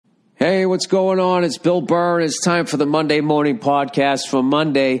Hey, what's going on? It's Bill Burr, and it's time for the Monday Morning Podcast for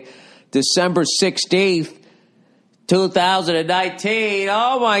Monday, December 16th, 2019.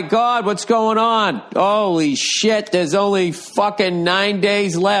 Oh, my God, what's going on? Holy shit, there's only fucking 9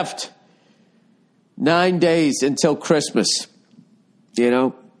 days left. 9 days until Christmas. You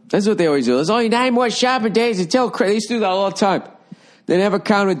know, that's what they always do. There's only 9 more shopping days until Christmas. They used to do that all the time. They never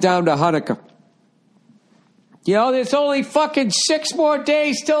counted down to Hanukkah. You know, there's only fucking 6 more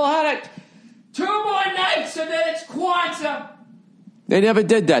days till Hanukkah. 2 more nights and then it's Kwanzaa. They never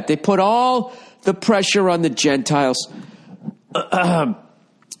did that. They put all the pressure on the Gentiles. Fuck,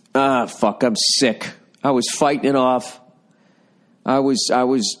 I'm sick. I was fighting it off. I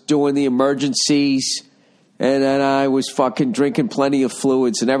was doing the emergencies, and then I was fucking drinking plenty of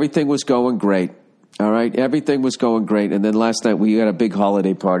fluids, and everything was going great. All right, everything was going great. And then last night we had a big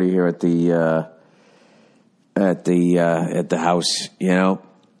holiday party here at the house. You know,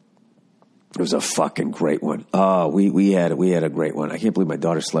 it was a fucking great one. Oh, we had a great one. I can't believe my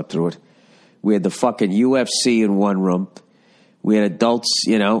daughter slept through it. We had the fucking UFC in one room. We had adults,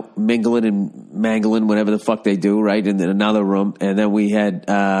 you know, mingling and mangling, whatever the fuck they do, right, in another room. And then we had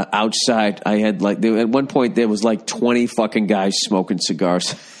outside. I had at one point there was like 20 fucking guys smoking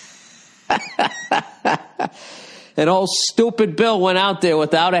cigars. And old stupid Bill went out there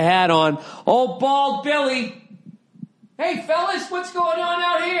without a hat on. Old bald Billy. Hey, fellas, what's going on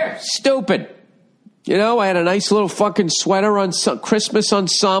out here? Stupid. You know, I had a nice little fucking sweater on, Christmas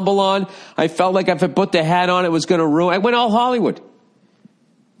ensemble on. I felt like if I put the hat on, it was going to ruin. I went all Hollywood.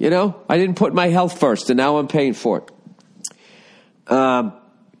 You know, I didn't put my health first, and now I'm paying for it.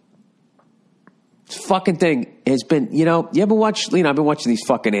 This fucking thing has been, you know, you ever watch, you know, I've been watching these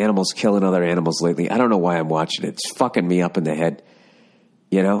fucking animals killing other animals lately. I don't know why I'm watching it. It's fucking me up in the head.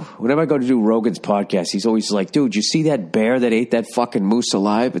 You know, whenever I go to do Rogan's podcast, he's always like, dude, you see that bear that ate that fucking moose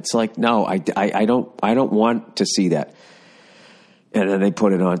alive? It's like, no, I don't want to see that. And then they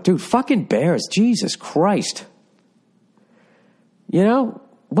put it on. Dude, fucking bears, Jesus Christ. You know,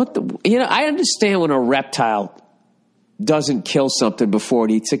 I understand when a reptile doesn't kill something before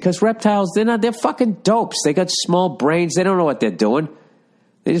it eats it, because reptiles, they're fucking dopes. They got small brains. They don't know what they're doing.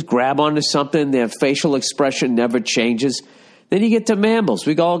 They just grab onto something. Their facial expression never changes. Then you get to mammals.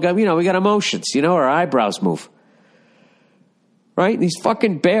 We all got, you know, we got emotions. You know, our eyebrows move. Right? These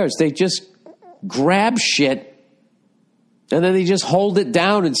fucking bears, they just grab shit and then they just hold it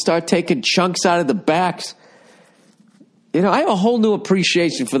down and start taking chunks out of the backs. You know, I have a whole new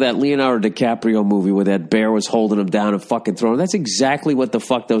appreciation for that Leonardo DiCaprio movie where that bear was holding him down and fucking throwing him. That's exactly what the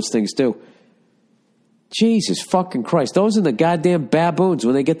fuck those things do. Jesus fucking Christ. Those are the goddamn baboons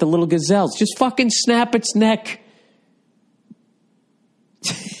when they get the little gazelles. Just fucking snap its neck.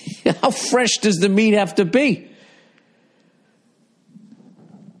 How fresh does the meat have to be?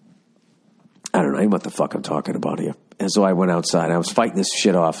 I don't know what the fuck I'm talking about here. And so I went outside. I was fighting this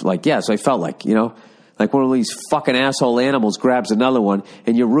shit off. Like, yeah, so I felt like, you know, like one of these fucking asshole animals grabs another one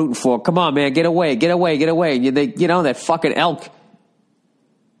and you're rooting for, come on, man, get away, get away, get away. And you know, that fucking elk.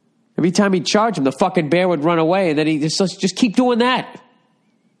 Every time he'd charge him, the fucking bear would run away. And then he just keep doing that.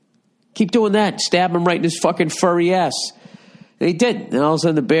 Keep doing that. Stab him right in his fucking furry ass. And he did. And all of a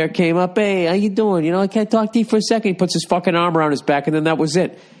sudden the bear came up. Hey, how you doing? You know, I can't talk to you for a second. He puts his fucking arm around his back, and then that was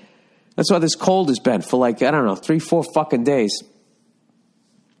it. That's why this cold has been for like, I don't know, 3-4 fucking days.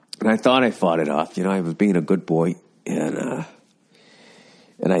 And I thought I fought it off. You know, I was being a good boy. And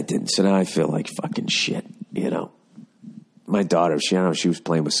I didn't. So now I feel like fucking shit, you know. My daughter, she was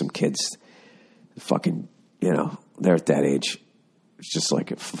playing with some kids. Fucking, you know, they're at that age. It's just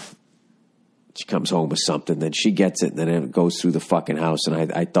like she comes home with something, then she gets it, and then it goes through the fucking house.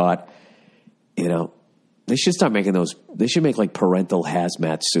 And I thought, you know, they should start making those. They should make like parental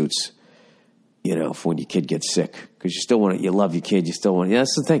hazmat suits, you know, for when your kid gets sick. Because you still want to, you love your kid, you still want to. Yeah,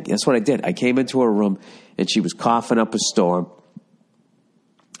 that's the thing. That's what I did. I came into her room, and she was coughing up a storm.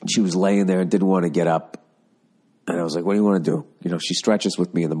 She was laying there and didn't want to get up. And I was like, what do you want to do? You know, she stretches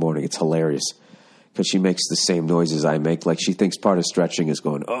with me in the morning. It's hilarious. Because she makes the same noises I make. Like she thinks part of stretching is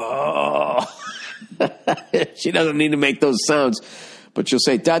going, oh. She doesn't need to make those sounds. But she'll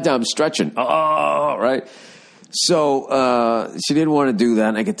say, Dada, I'm stretching. Oh, right? So she didn't want to do that.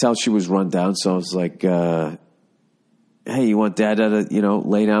 And I could tell she was run down. So I was like, hey, you want Dada to, you know,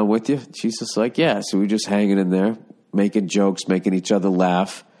 lay down with you? She's just like, yeah. So we were just hanging in there, making jokes, making each other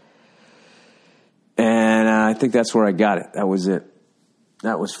laugh. And I think that's where I got it. That was it.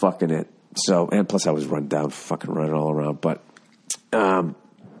 That was fucking it. So, and plus I was run down, fucking running all around. But,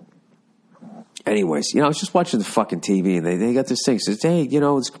 anyways, you know, I was just watching the fucking TV and they got this thing. Says, hey, you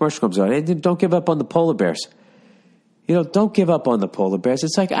know, this commercial comes out. Hey, don't give up on the polar bears. don't give up on the polar bears.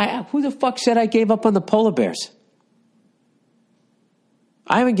 It's like, who the fuck said I gave up on the polar bears?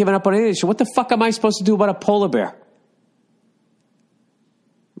 I haven't given up on anything. So what the fuck am I supposed to do about a polar bear?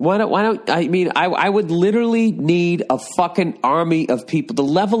 I would literally need a fucking army of people. The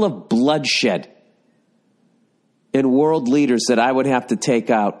level of bloodshed in world leaders that I would have to take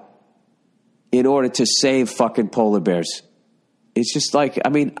out in order to save fucking polar bears. It's just like,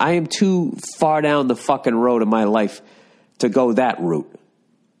 I am too far down the fucking road of my life to go that route.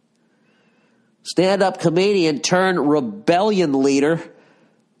 Stand-up comedian turned rebellion leader.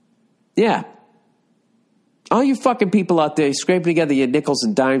 Yeah. All you fucking people out there scraping together your nickels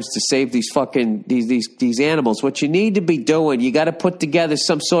and dimes to save these fucking, these animals. What you need to be doing, you got to put together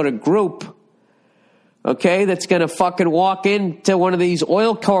some sort of group, okay, that's going to fucking walk into one of these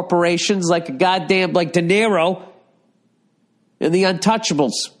oil corporations like a goddamn, like De Niro and the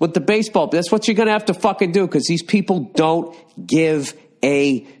Untouchables with the baseball. That's what you're going to have to fucking do, because these people don't give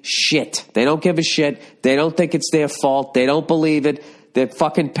a shit. They don't give a shit. They don't think it's their fault. They don't believe it. They're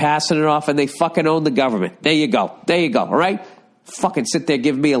fucking passing it off, and they fucking own the government. There you go. All right? Fucking sit there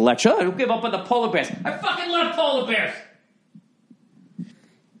giving me a lecture. Oh, don't give up on the polar bears. I fucking love polar bears.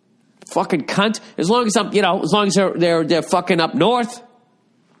 Fucking cunt. As long as they're fucking up north.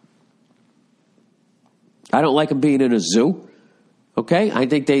 I don't like them being in a zoo. Okay? I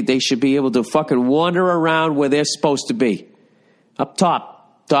think they should be able to fucking wander around where they're supposed to be. Up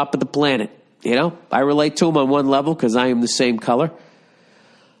top of the planet. I relate to them on one level because I am the same color.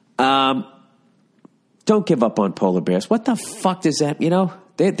 Don't give up on polar bears. What the fuck does that,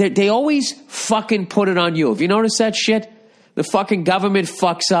 They always fucking put it on you. Have you noticed that shit? The fucking government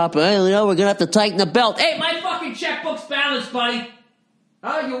fucks up. We're going to have to tighten the belt. Hey, my fucking checkbook's balanced, buddy.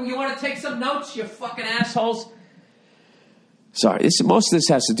 Oh, you want to take some notes, you fucking assholes? Sorry, most of this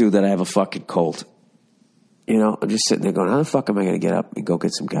has to do that I have a fucking cold. I'm just sitting there going, how the fuck am I going to get up and go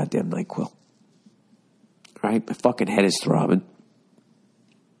get some goddamn NyQuil? All right? My fucking head is throbbing.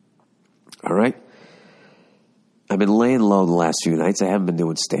 All right? I've been laying low the last few nights. I haven't been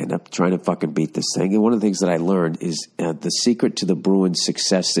doing stand-up, trying to fucking beat this thing. And one of the things that I learned is the secret to the Bruins'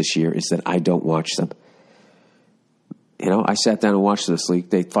 success this year is that I don't watch them. I sat down and watched this league.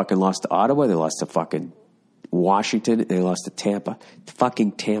 They fucking lost to Ottawa. They lost to fucking Washington. They lost to Tampa.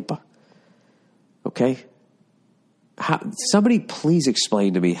 Fucking Tampa. Okay? Somebody please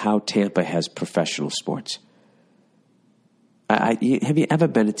explain to me how Tampa has professional sports. Have you ever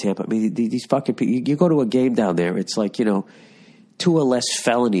been to Tampa? These fucking people, you go to a game down there, it's like, 2 or less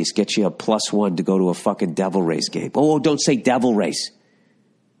felonies get you a +1 to go to a fucking Devil Rays game. Oh, don't say Devil Rays.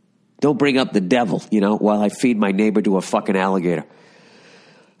 Don't bring up the devil, while I feed my neighbor to a fucking alligator.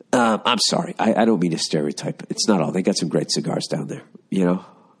 I'm sorry. I don't mean to stereotype. It's not all. They got some great cigars down there,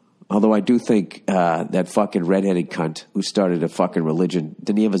 Although I do think that fucking redheaded cunt who started a fucking religion,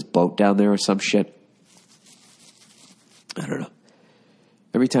 didn't he have his boat down there or some shit? I don't know.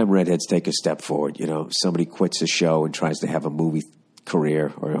 Every time redheads take a step forward, somebody quits a show and tries to have a movie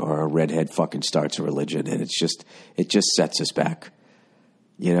career, or a redhead fucking starts a religion, and it just sets us back.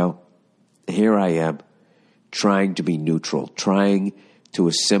 Here I am trying to be neutral, trying to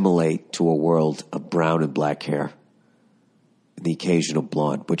assimilate to a world of brown and black hair. The occasional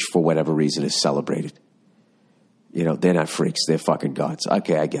blonde, which for whatever reason is celebrated. They're not freaks. They're fucking gods.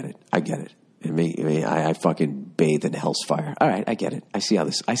 Okay, I get it. I fucking bathe in hell's fire. All right, I get it. I see how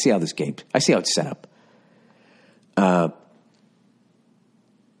this game, I see how it's set up. And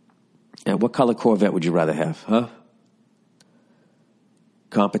what color Corvette would you rather have, huh?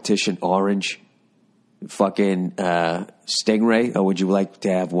 Competition orange, fucking Stingray, or would you like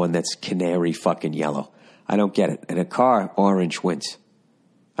to have one that's canary fucking yellow? I don't get it. In a car, orange wins.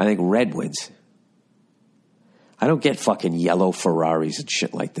 I think red wins. I don't get fucking yellow Ferraris and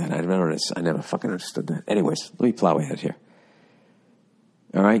shit like that. I never fucking understood that. Anyways, let me plow ahead here.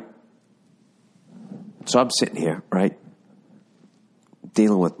 All right? So I'm sitting here, right?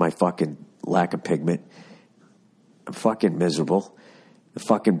 Dealing with my fucking lack of pigment. I'm fucking miserable. The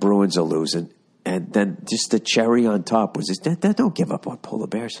fucking Bruins are losing. And then just the cherry on top was this. Don't give up on polar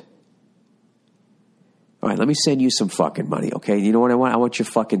bears. All right, let me send you some fucking money, okay? You know what I want? I want your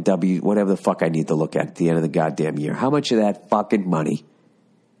fucking whatever the fuck I need to look at the end of the goddamn year. How much of that fucking money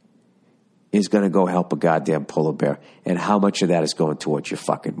is going to go help a goddamn polar bear? And how much of that is going towards your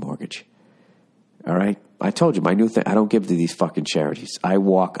fucking mortgage? All right? I told you, my new thing, I don't give to these fucking charities. I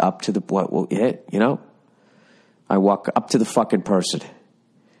walk up to I walk up to the fucking person.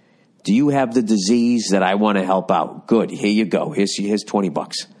 Do you have the disease that I want to help out? Good, here you go. Here's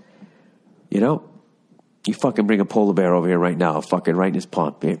 $20. You fucking bring a polar bear over here right now, fucking right in his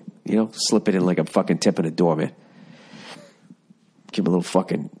palm. Slip it in like I'm fucking tipping a door, man. Give him a little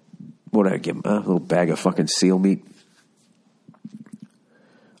fucking, what did I give him? A little bag of fucking seal meat.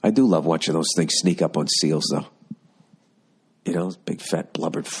 I do love watching those things sneak up on seals, though. You know, those big fat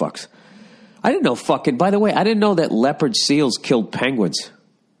blubbered fucks. I didn't know fucking, by the way, I didn't know that leopard seals killed penguins.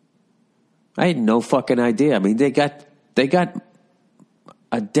 I had no fucking idea. I mean, they got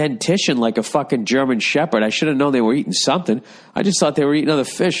a dentition like a fucking German shepherd. I should have known they were eating something. I just thought they were eating other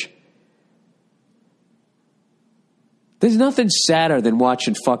fish. There's nothing sadder than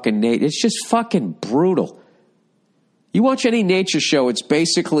watching fucking nature. It's just fucking brutal. You watch any nature show,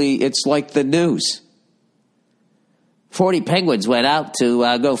 it's like the news. 40 penguins went out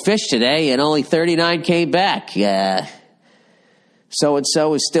to go fish today, and only 39 came back.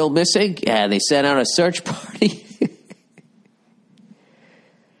 So-and-so is still missing. Yeah, they sent out a search party.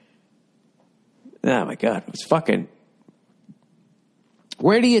 Oh, my God. It's fucking...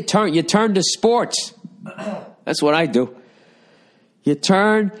 Where do you turn? You turn to sports. That's what I do. You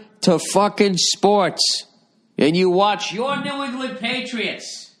turn to fucking sports. And you watch your New England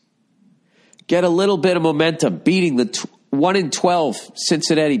Patriots get a little bit of momentum, beating the 1-12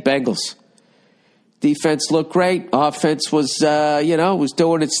 Cincinnati Bengals. Defense looked great. Offense was, was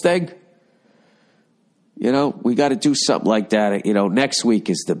doing its thing. You know, we got to do something like that. You know, next week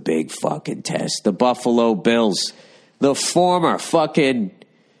is the big fucking test. The Buffalo Bills, the former fucking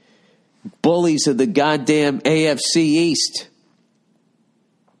bullies of the goddamn AFC East.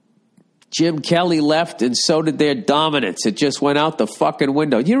 Jim Kelly left, and so did their dominance. It just went out the fucking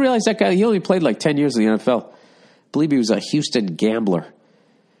window. You realize that guy, he only played like 10 years in the NFL. I believe he was a Houston Gambler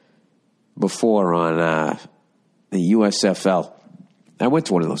before on the USFL. I went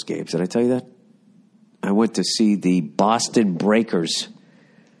to one of those games. Did I tell you that? I went to see the Boston Breakers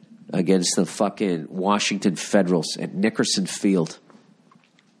against the fucking Washington Federals at Nickerson Field.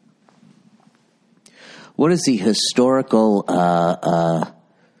 What is the historical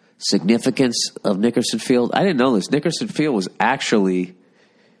significance of Nickerson Field? I didn't know this. Nickerson Field was actually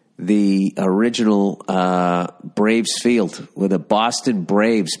the original Braves field where the Boston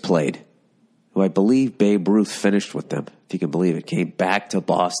Braves played, who I believe Babe Ruth finished with them, if you can believe it. Came back to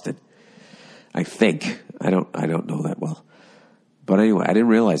Boston, I think. I don't know that well. But anyway, I didn't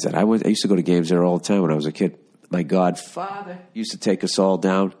realize that. I used to go to games there all the time when I was a kid. My godfather used to take us all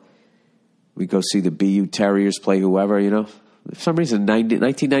down. We'd go see the BU Terriers play whoever, you know. For some reason,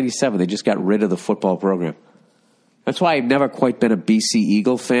 1997, they just got rid of the football program. That's why I've never quite been a BC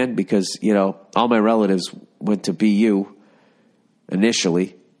Eagle fan, because, you know, all my relatives went to BU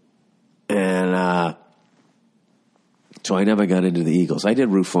initially. And so I never got into the Eagles. I did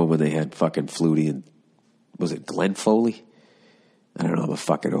root for them when they had fucking Flutie and, was it Glenn Foley? I don't know. I'm a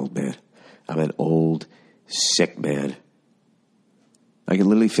fucking old man. I'm an old, sick man. I can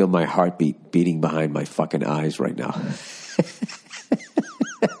literally feel my heartbeat beating behind my fucking eyes right now.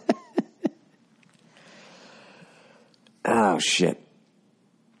 Oh, shit.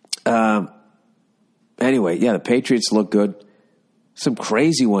 Anyway, yeah, the Patriots look good. Some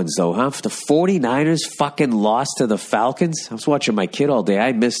crazy ones, though, huh? The 49ers fucking lost to the Falcons. I was watching my kid all day.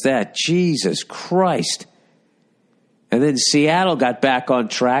 I missed that. Jesus Christ. And then Seattle got back on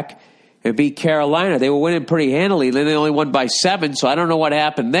track and beat Carolina. They were winning pretty handily. Then they only won by 7, so I don't know what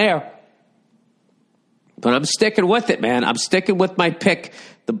happened there. But I'm sticking with it, man. I'm sticking with my pick.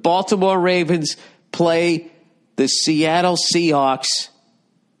 The Baltimore Ravens play the Seattle Seahawks.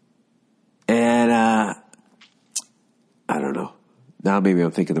 And I don't know. Now maybe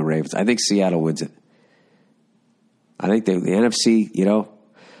I'm thinking the Ravens. I think Seattle wins it. I think the NFC, you know.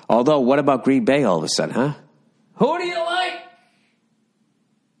 Although, what about Green Bay all of a sudden, huh? Who do you like?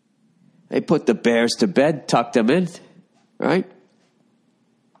 They put the Bears to bed, tucked them in, right?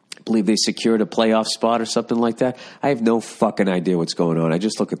 I believe they secured a playoff spot or something like that. I have no fucking idea what's going on. I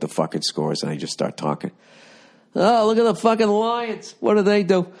just look at the fucking scores and I just start talking. Oh, look at the fucking Lions. What do they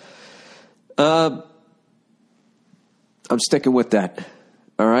do? I'm sticking with that.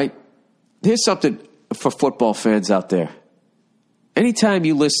 All right? Here's something for football fans out there. Anytime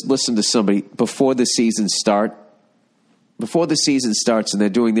you listen to somebody before the season starts and they're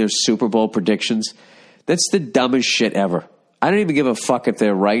doing their Super Bowl predictions, that's the dumbest shit ever. I don't even give a fuck if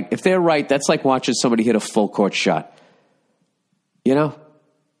they're right. If they're right, that's like watching somebody hit a full court shot. You know?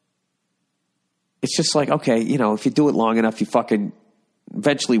 It's just like, okay, you know, if you do it long enough, you fucking,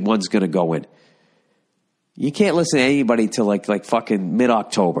 eventually one's going to go in. You can't listen to anybody till like fucking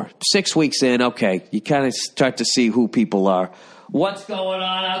mid-October. 6 weeks in, okay, you kind of start to see who people are. What's going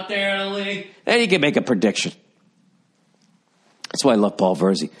on out there in the league? And you can make a prediction. That's why I love Paul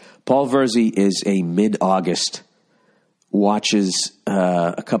Verzi. Paul Verzi is a mid-August, watches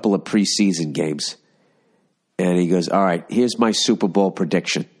a couple of preseason games. And he goes, all right, here's my Super Bowl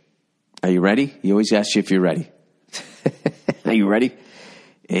prediction. Are you ready? He always asks you if you're ready. Are you ready?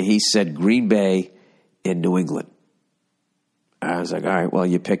 And he said Green Bay in New England. I was like, all right, well,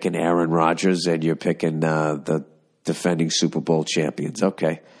 you're picking Aaron Rodgers and you're picking the defending Super Bowl champions.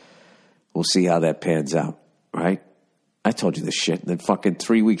 Okay. We'll see how that pans out, right? I told you this shit. And then fucking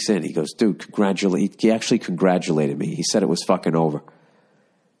 3 weeks in, he goes, dude, he actually congratulated me. He said it was fucking over.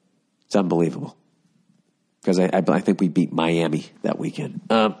 It's unbelievable. Because I think we beat Miami that weekend.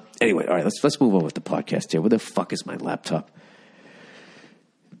 Anyway, all right, let's move on with the podcast here. Where the fuck is my laptop?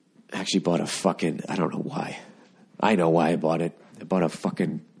 I actually bought a fucking, I don't know why. I know why I bought it. I bought a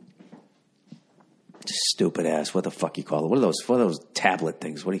fucking stupid ass, what the fuck you call it? What are those tablet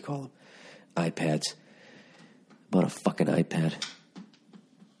things? What do you call them? iPads. I bought a fucking iPad.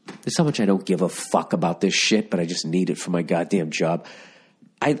 There's how much I don't give a fuck about this shit, but I just need it for my goddamn job.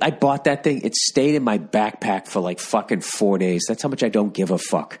 I bought that thing. It stayed in my backpack for like fucking 4 days. That's how much I don't give a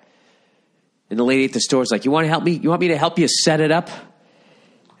fuck. And the lady at the store is like, you want to help me? You want me to help you set it up?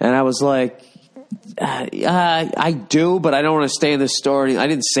 And I was like, I do, but I don't want to stay in this store. I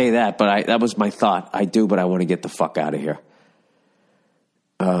didn't say that, but that was my thought. I do, but I want to get the fuck out of here.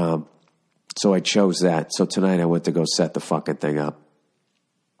 So I chose that. So tonight I went to go set the fucking thing up.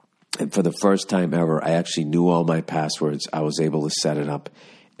 And for the first time ever, I actually knew all my passwords. I was able to set it up,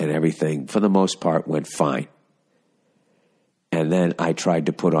 and everything, for the most part, went fine. And then I tried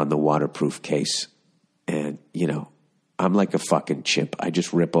to put on the waterproof case. And, I'm like a fucking chimp. I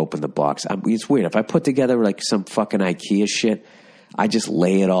just rip open the box. It's weird. If I put together like some fucking IKEA shit, I just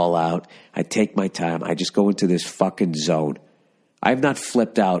lay it all out. I take my time. I just go into this fucking zone. I have not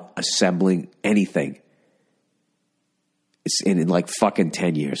flipped out assembling anything. It's in like fucking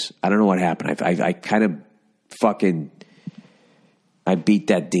 10 years. I don't know what happened. I kind of fucking, I beat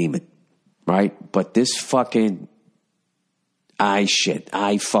that demon, right? But this fucking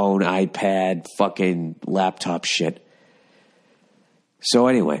iPhone, iPad, fucking laptop shit. So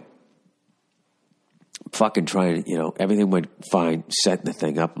anyway, fucking trying to, everything went fine, setting the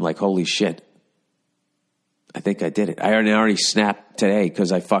thing up. I'm like, holy shit. I think I did it. I already snapped today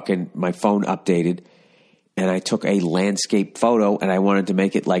because my phone updated. And I took a landscape photo and I wanted to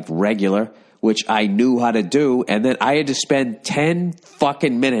make it like regular, which I knew how to do. And then I had to spend 10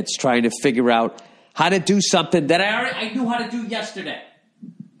 fucking minutes trying to figure out how to do something that I knew how to do yesterday.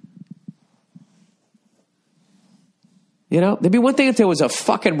 There'd be one thing if there was a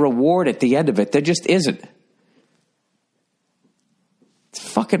fucking reward at the end of it. There just isn't. It's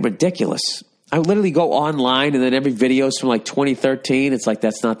fucking ridiculous. I literally go online and then every video is from like 2013. It's like,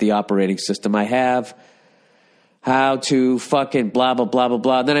 that's not the operating system I have. How to fucking blah, blah, blah, blah,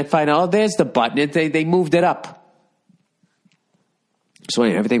 blah. Then I find out, there's the button. They moved it up. So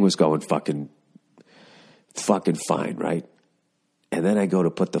anyway, everything was going fucking fine, right? And then I go to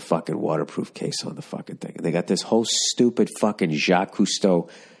put the fucking waterproof case on the fucking thing. And they got this whole stupid fucking Jacques Cousteau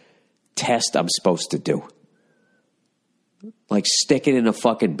test I'm supposed to do. Like stick it in a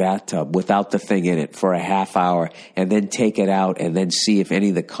fucking bathtub without the thing in it for a half hour and then take it out and then see if any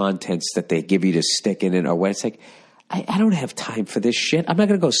of the contents that they give you to stick in it are wet. It's like, I don't have time for this shit. I'm not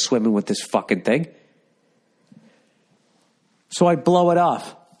going to go swimming with this fucking thing. So I blow it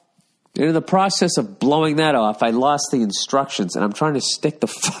off. And in the process of blowing that off, I lost the instructions and I'm trying to stick the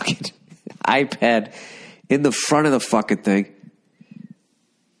fucking iPad in the front of the fucking thing.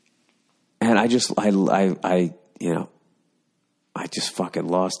 And I just fucking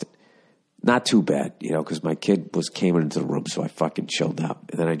lost it. Not too bad, because my kid came into the room, so I fucking chilled out.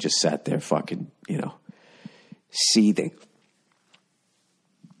 And then I just sat there fucking, seething.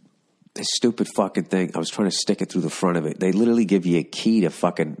 This stupid fucking thing, I was trying to stick it through the front of it. They literally give you a key to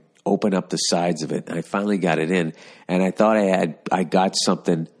fucking open up the sides of it. And I finally got it in. And I thought I got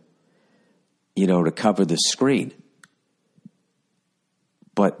something, to cover the screen.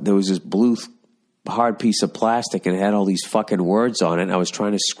 But there was this blue hard piece of plastic and it had all these fucking words on it. And I was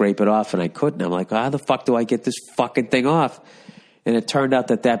trying to scrape it off and I couldn't. I'm like, how the fuck do I get this fucking thing off? And it turned out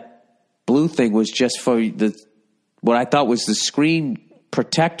that blue thing was just for what I thought was the screen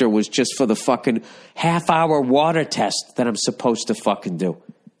protector was just for the fucking half-hour water test that I'm supposed to fucking do.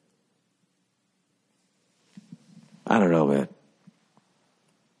 I don't know, man.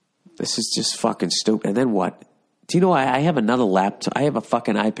 This is just fucking stupid. And then what? Do you know I have another laptop? I have a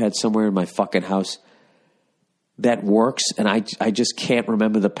fucking iPad somewhere in my fucking house that works, and I just can't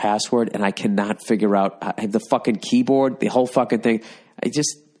remember the password, and I cannot figure out. I have the fucking keyboard, the whole fucking thing.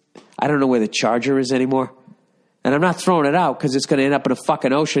 I don't know where the charger is anymore. And I'm not throwing it out because it's going to end up in a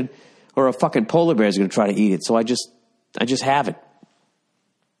fucking ocean or a fucking polar bear is going to try to eat it. So I just have it.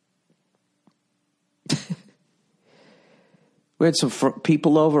 We had some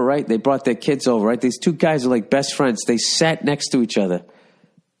people over, right? They brought their kids over, right? These two guys are like best friends. They sat next to each other.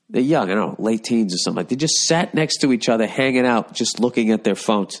 They're young, I don't know, late teens or something. They just sat next to each other, hanging out, just looking at their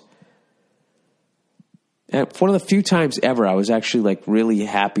phones. And one of the few times ever, I was actually like really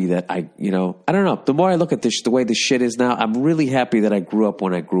happy that I don't know. The more I look at this, the way this shit is now, I'm really happy that I grew up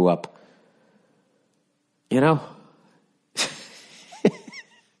when I grew up. I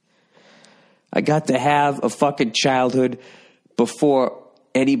got to have a fucking childhood before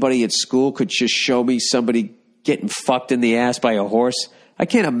anybody at school could just show me somebody getting fucked in the ass by a horse. I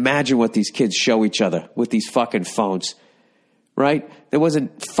can't imagine what these kids show each other with these fucking phones, right? There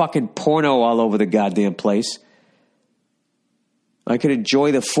wasn't fucking porno all over the goddamn place. I could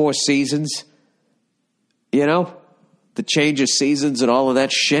enjoy the 4 seasons, the change of seasons and all of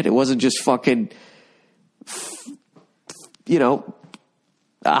that shit. It wasn't just fucking,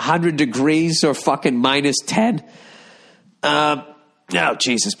 100 degrees or fucking minus 10. No,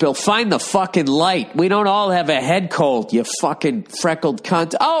 Jesus, Bill, find the fucking light. We don't all have a head cold, you fucking freckled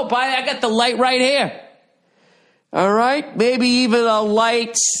cunt. Oh, I got the light right here. All right? Maybe even a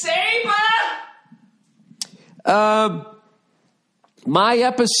lightsaber. My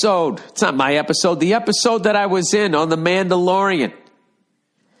episode. It's not my episode. The episode that I was in on the Mandalorian.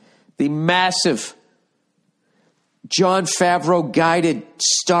 The massive Jon Favreau guided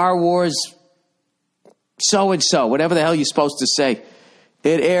Star Wars so-and-so, whatever the hell you're supposed to say.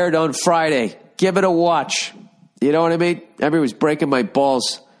 It aired on Friday. Give it a watch. You know what I mean? Everybody was breaking my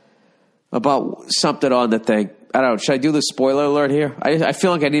balls about something on the thing. I don't know. Should I do the spoiler alert here? I feel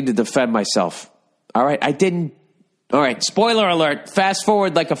like I need to defend myself. All right? I didn't. All right. Spoiler alert. Fast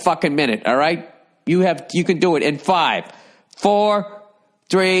forward like a fucking minute. All right? You can do it in 5, 4,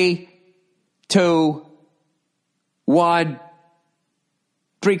 3, 2, 1,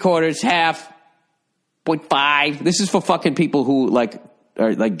 3/4, half, 0.5. This is for fucking people who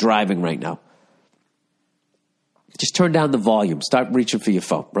are driving right now. Just turn down the volume. Start reaching for your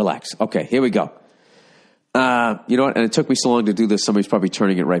phone. Relax. Okay, here we go. You know what? And it took me so long to do this. Somebody's probably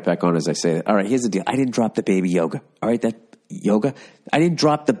turning it right back on as I say it. All right, here's the deal. I didn't drop the baby yoga. All right, that yoga. I didn't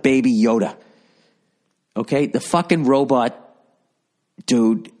drop the baby Yoda. Okay, the fucking robot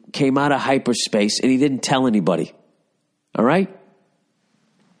dude came out of hyperspace and he didn't tell anybody. All right?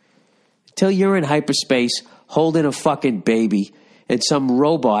 Till you're in hyperspace holding a fucking baby and some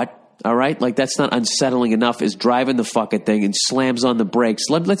robot, all right, like that's not unsettling enough, is driving the fucking thing and slams on the brakes.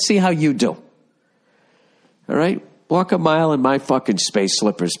 Let's see how you do. All right? Walk a mile in my fucking space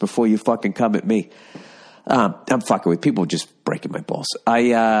slippers before you fucking come at me. I'm fucking with people just breaking my balls.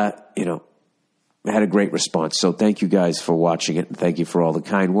 I had a great response. So thank you guys for watching it. And thank you for all the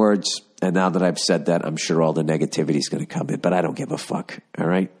kind words. And now that I've said that, I'm sure all the negativity is going to come in, but I don't give a fuck. All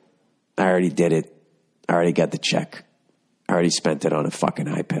right? I already did it. I already got the check. I already spent it on a fucking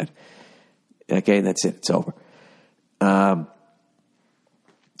iPad. Okay, that's it. It's over.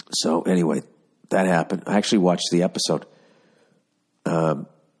 So anyway, that happened. I actually watched the episode. My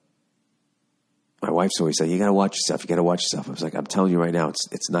wife's always saying, you got to watch yourself. You got to watch yourself. I was like, I'm telling you right now,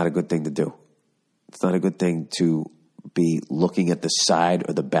 it's not a good thing to do. It's not a good thing to be looking at the side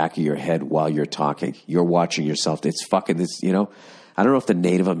or the back of your head while you're talking. You're watching yourself. It's fucking this, I don't know if the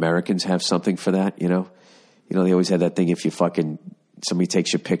Native Americans have something for that, they always had that thing if you fucking, somebody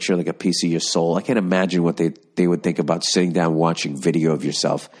takes your picture, like a piece of your soul. I can't imagine what they would think about sitting down watching video of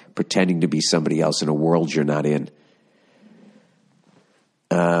yourself, pretending to be somebody else in a world you're not in.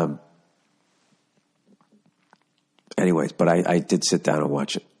 Anyways, but I did sit down and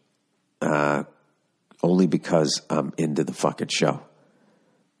watch it. Only because I'm into the fucking show,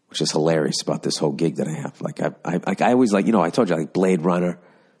 which is hilarious about this whole gig that I have. Like I always I told you, like Blade Runner,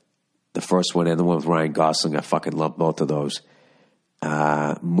 the first one and the one with Ryan Gosling. I fucking love both of those.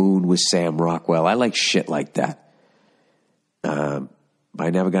 Moon with Sam Rockwell. I like shit like that. I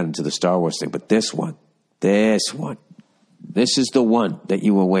never got into the Star Wars thing, but this is the one that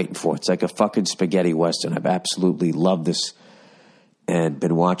you were waiting for. It's like a fucking spaghetti western. I've absolutely loved this and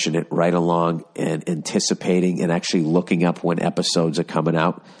been watching it right along and anticipating and actually looking up when episodes are coming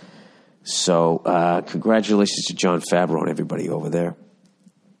out. So congratulations to Jon Favreau and everybody over there.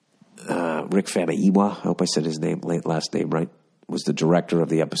 Rick Famuyiwa, I hope I said his last name right, was the director of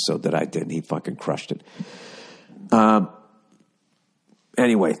the episode that I did, and he fucking crushed it.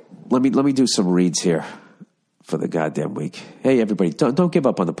 Anyway, let me do some reads here for the goddamn week. Hey, everybody, don't give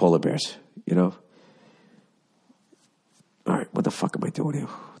up on the polar bears, All right, what the fuck am I doing here?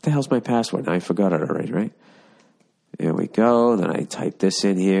 What the hell's my password? I forgot it already, right? Here we go. Then I type this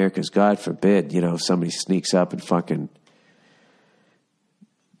in here because God forbid, somebody sneaks up and fucking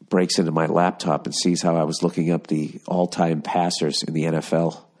breaks into my laptop and sees how I was looking up the all-time passers in the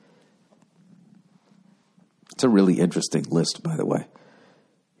NFL. It's a really interesting list, by the way.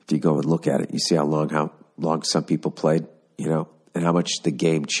 If you go and look at it, you see how long some people played, and how much the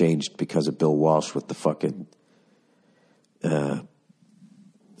game changed because of Bill Walsh with the fucking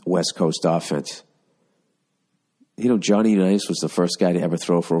West Coast offense. Johnny Unitas was the first guy to ever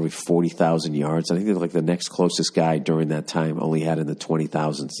throw for over 40,000 yards. I think like the next closest guy during that time only had in the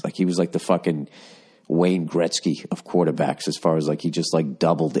 20,000s. Like he was like the fucking Wayne Gretzky of quarterbacks as far as like he just like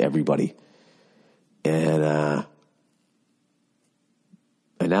doubled everybody. And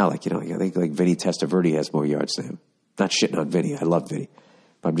now like, I think like Vinny Testaverde has more yards than him. Not shitting on Vinny. I love Vinny.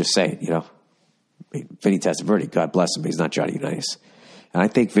 But I'm just saying, Vinny Testaverde, God bless him, but he's not Johnny Unitas. And I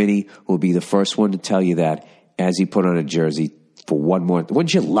think Vinny will be the first one to tell you that as he put on a jersey for one more.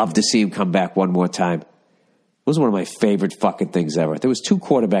 Wouldn't you love to see him come back one more time? It was one of my favorite fucking things ever. There was two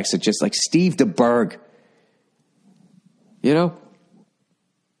quarterbacks that just like Steve DeBerg.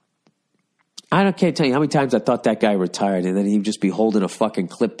 I can't tell you how many times I thought that guy retired and then he'd just be holding a fucking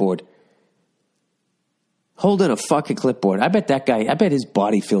clipboard. Holding a fucking clipboard. I bet his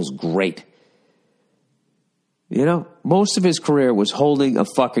body feels great. Most of his career was holding a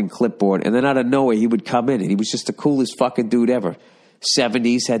fucking clipboard, and then out of nowhere, he would come in, and he was just the coolest fucking dude ever.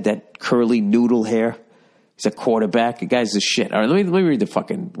 70s, had that curly noodle hair. He's a quarterback. The guy's the shit. All right, let me read the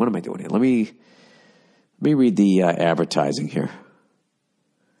fucking, what am I doing here? Let me read the advertising here.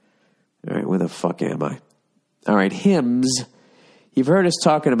 All right, where the fuck am I? All right, Hims. You've heard us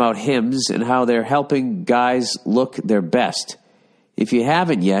talking about Hims and how they're helping guys look their best. If you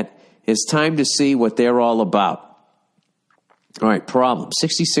haven't yet, it's time to see what they're all about. All right, problem.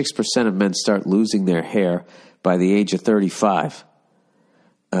 66% of men start losing their hair by the age of 35.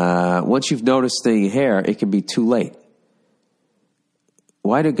 Once you've noticed the hair, it can be too late.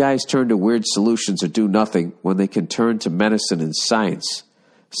 Why do guys turn to weird solutions or do nothing when they can turn to medicine and science?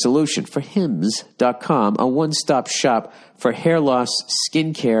 Solution for Hims.com, a one-stop shop for hair loss,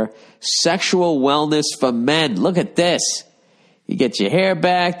 skincare, sexual wellness for men. Look at this. You get your hair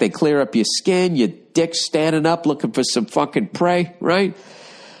back, they clear up your skin, your dick standing up looking for some fucking prey, right?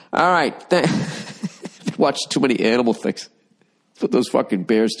 All right. Watch too many animal things. That's what those fucking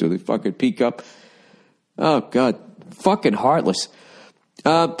bears do. They fucking peek up. Oh, God. Fucking heartless.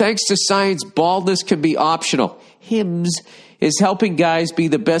 Thanks to science, baldness can be optional. Hims is helping guys be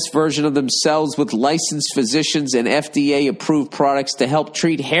the best version of themselves with licensed physicians and FDA-approved products to help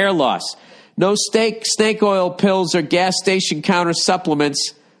treat hair loss. No snake oil pills or gas station counter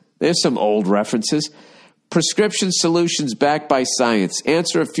supplements. There's some old references. Prescription solutions backed by science.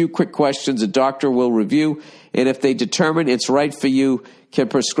 Answer a few quick questions a doctor will review, and if they determine it's right for you, can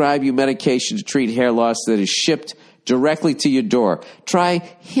prescribe you medication to treat hair loss that is shipped directly to your door. Try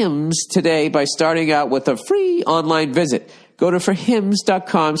Hims today by starting out with a free online visit. Go to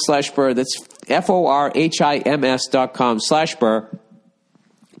forhims.com/Burr. That's FORHIMS.com/Burr.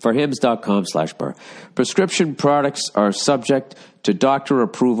 forhims.com/Burr. Prescription products are subject to doctor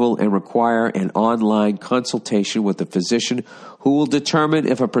approval and require an online consultation with a physician who will determine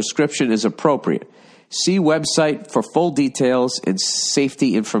if a prescription is appropriate. See website for full details and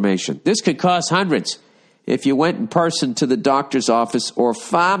safety information. This could cost hundreds if you went in person to the doctor's office or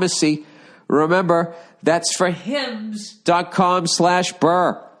pharmacy. Remember, that's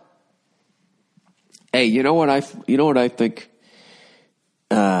forhims.com/Burr. Hey, you know what I think?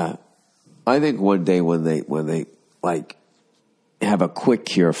 I think one day when they like have a quick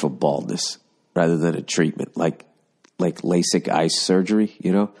cure for baldness rather than a treatment, like LASIK eye surgery,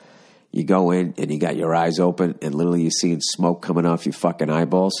 you go in and you got your eyes open and literally you're seeing smoke coming off your fucking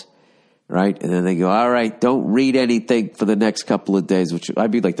eyeballs, right? And then they go, all right, don't read anything for the next couple of days, which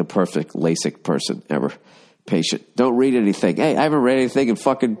I'd be like the perfect LASIK person ever, patient. Don't read anything. Hey, I haven't read anything in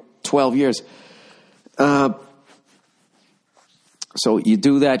fucking 12 years. So you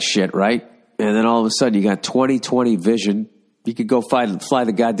do that shit, right? And then all of a sudden you got 20/20 vision. You could go fly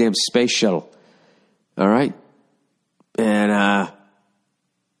the goddamn space shuttle. All right? And,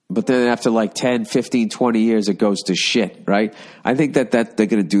 but then after like 10, 15, 20 years, it goes to shit, right? I think that they're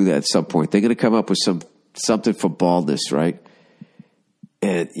going to do that at some point. They're going to come up with something for baldness, right?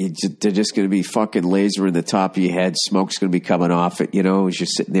 And they're just going to be fucking laser in the top of your head. Smoke's going to be coming off it, as you're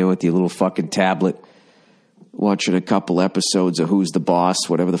sitting there with your little fucking tablet watching a couple episodes of Who's the Boss,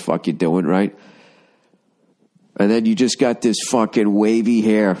 whatever the fuck you're doing, right? And then you just got this fucking wavy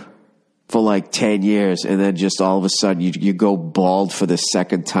hair for like 10 years, and then just all of a sudden you go bald for the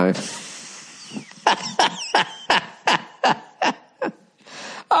second time.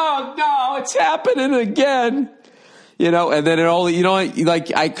 Oh, no, it's happening again. And then it only,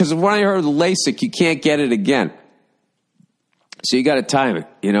 because when I heard LASIK, you can't get it again. So you got to time it,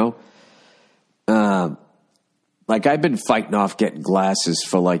 I've been fighting off getting glasses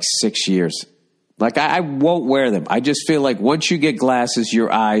for 6 years. I won't wear them. I just feel like once you get glasses,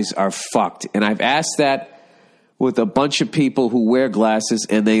 your eyes are fucked. And I've asked that with a bunch of people who wear glasses,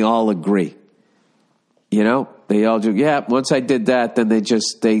 and they all agree. They all do. Yeah, once I did that, then they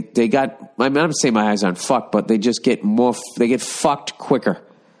got, I'm not saying my eyes aren't fucked, but they just get they get fucked quicker.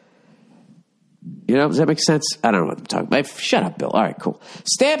 Does that make sense? I don't know what I'm talking about. Shut up, Bill. All right, cool.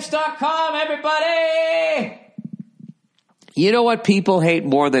 Stamps.com, everybody! You know what people hate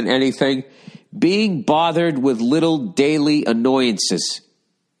more than anything? Being bothered with little daily annoyances.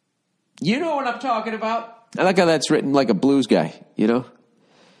 You know what I'm talking about? I like how that's written like a blues guy,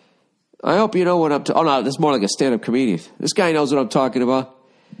 I hope you know what I'm talking about. Oh, no, this is more like a stand-up comedian. This guy knows what I'm talking about.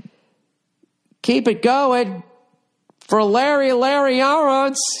 Keep it going. For Larry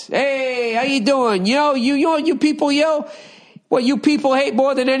Arons. Hey, how you doing? You people, what you people hate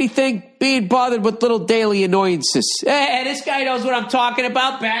more than anything? Being bothered with little daily annoyances. Hey, this guy knows what I'm talking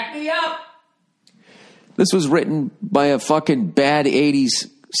about. Back me up. This was written by a fucking bad 80s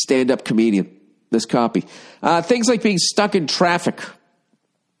stand-up comedian, this copy. Things like being stuck in traffic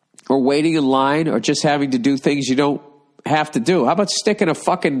or waiting in line or just having to do things you don't have to do. How about sticking a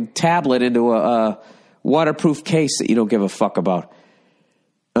fucking tablet into a waterproof case that you don't give a fuck about?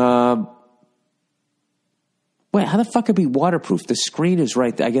 Wait, how the fuck could it be waterproof? The screen is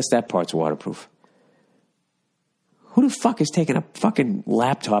right there. I guess that part's waterproof. Who the fuck is taking a fucking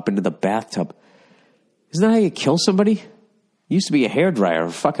laptop into the bathtub? Isn't that how you kill somebody? It used to be a hairdryer or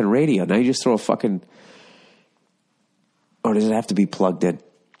a fucking radio. Now you just throw a fucking... Or does it have to be plugged in?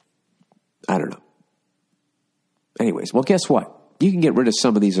 I don't know. Anyways, well, guess what? You can get rid of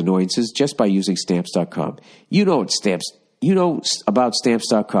some of these annoyances just by using Stamps.com. You know about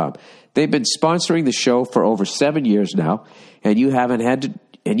Stamps.com. They've been sponsoring the show for over 7 years now, and you haven't had to...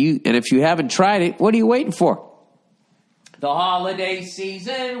 And if you haven't tried it, what are you waiting for? The holiday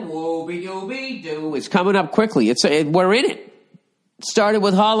season, whoopie-doobie-doo, is coming up quickly. We're in it. It started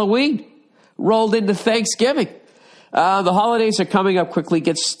with Halloween, rolled into Thanksgiving. The holidays are coming up quickly.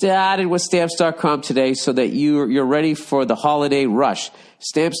 Get started with Stamps.com today so that you're ready for the holiday rush.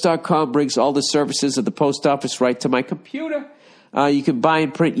 Stamps.com brings all the services of the post office right to my computer. You can buy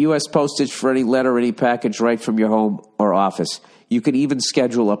and print U.S. postage for any letter or any package right from your home or office. You can even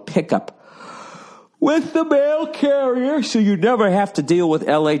schedule a pickup with the mail carrier so you never have to deal with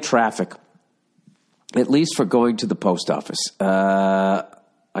L.A. traffic, at least for going to the post office. I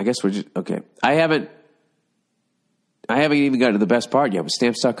guess we're just... Okay. I haven't even gotten to the best part yet. With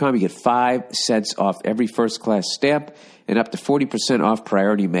Stamps.com, you get 5 cents off every first-class stamp and up to 40% off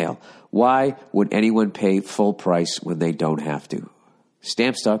priority mail. Why would anyone pay full price when they don't have to?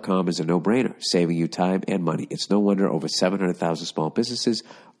 Stamps.com is a no-brainer, saving you time and money. It's no wonder over 700,000 small businesses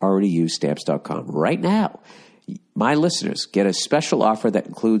already use Stamps.com. Right now, my listeners get a special offer that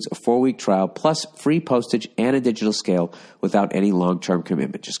includes a 4-week trial plus free postage and a digital scale without any long-term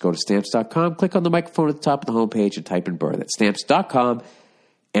commitment. Just go to Stamps.com, click on the microphone at the top of the homepage, and type in Burr. That's Stamps.com,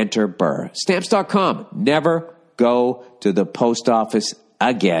 enter Burr. Stamps.com, never go to the post office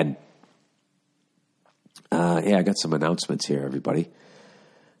again. Yeah, I got some announcements here, everybody.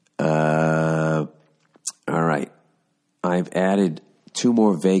 All right. I've added 2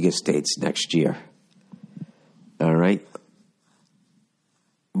 more Vegas dates next year. All right.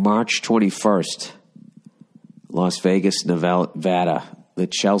 March 21st, Las Vegas, Nevada. The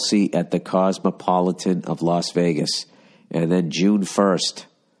Chelsea at the Cosmopolitan of Las Vegas. And then June 1st,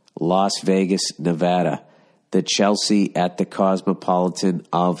 Las Vegas, Nevada. The Chelsea at the Cosmopolitan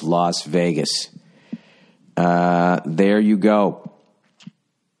of Las Vegas. There you go.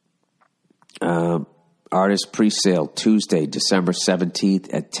 Artist presale Tuesday, December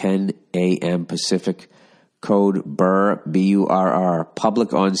 17th at 10 a.m. Pacific. Code Burr, B-U-R-R.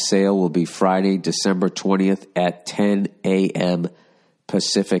 Public on sale will be Friday, December 20th at 10 a.m.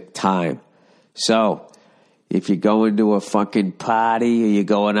 Pacific time. So, if you're going to a fucking party or you're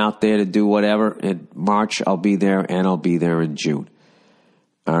going out there to do whatever, in March I'll be there, and I'll be there in June.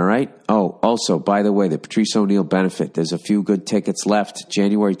 All right? Oh, also, by the way, the Patrice O'Neill benefit. There's a few good tickets left.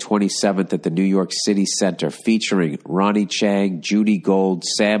 January 27th at the New York City Center, featuring Ronnie Chang, Judy Gold,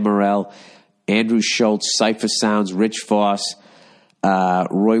 Sam Morrell, Andrew Schultz, Cypher Sounds, Rich Voss,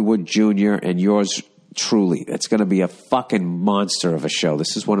 Roy Wood Jr., and yours truly. It's going to be a fucking monster of a show.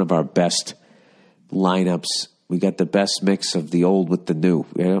 This is one of our best lineups. We got the best mix of the old with the new.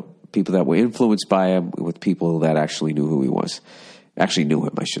 You know, people that were influenced by him with people that actually knew who he was. Actually knew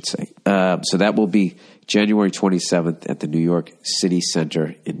him, I should say. So that will be January 27th at the New York City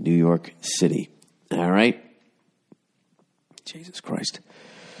Center in New York City. All right? Jesus Christ.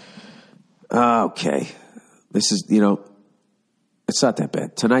 Okay. This is, it's not that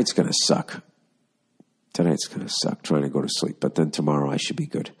bad. Tonight's going to suck. Trying to go to sleep. But then tomorrow I should be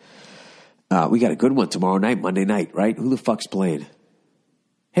good. We got a good one tomorrow night, Monday night, right? Who the fuck's playing?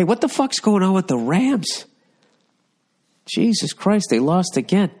 Hey, what the fuck's going on with the Rams? Jesus Christ, they lost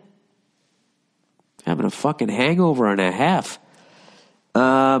again. Having a fucking hangover and a half.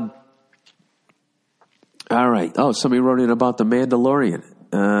 All right. Oh, somebody wrote in about the Mandalorian.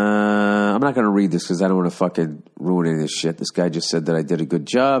 I'm not going to read this because I don't want to fucking ruin any of this shit. This guy just said that I did a good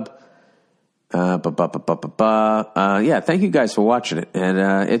job. Yeah, thank you guys for watching it.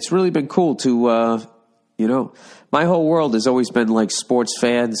 And it's really been cool to, my whole world has always been like sports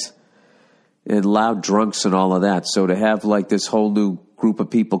fans and loud drunks and all of that. So to have like this whole new group of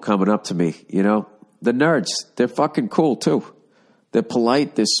people coming up to me, the nerds, they're fucking cool too. They're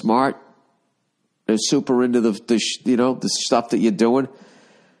polite, they're smart, they're super into the stuff that you're doing.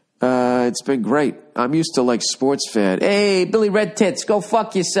 It's been great. I'm used to like sports fan. Hey, Billy Red Tits, go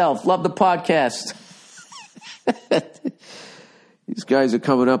fuck yourself. Love the podcast. These guys are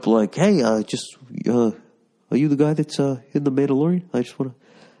coming up like, hey, are you the guy that's in the Mandalorian? I just want to.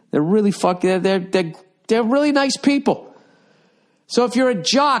 They're really fucking. They're really nice people. So if you're a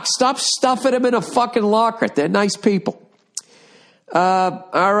jock, stop stuffing them in a fucking locker. They're nice people. All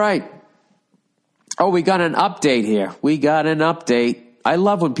right. Oh, we got an update here. I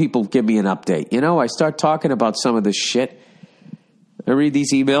love when people give me an update. I start talking about some of this shit. I read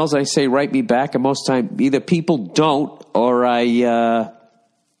these emails. I say, write me back. And most time, either people don't or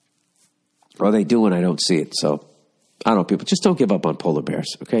they do and I don't see it. So, I don't know, people. Just don't give up on polar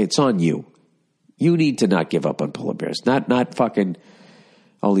bears, okay? It's on you. You need to not give up on polar bears. Not fucking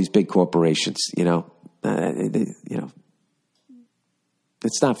all these big corporations,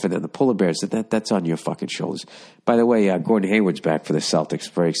 It's not for them. The polar bears, that's on your fucking shoulders. By the way, Gordon Hayward's back for the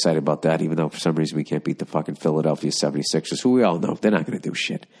Celtics. Very excited about that, even though for some reason we can't beat the fucking Philadelphia 76ers, who we all know they're not going to do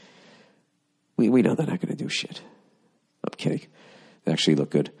shit. We know they're not going to do shit. I'm kidding. They actually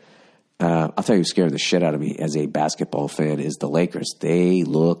look good. I'll tell you who scared the shit out of me as a basketball fan is the Lakers. They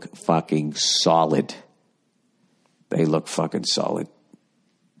look fucking solid. Those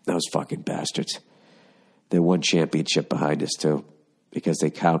fucking bastards. They're one championship behind us, too. Because they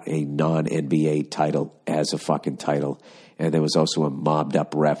count a non-NBA title as a fucking title. And there was also a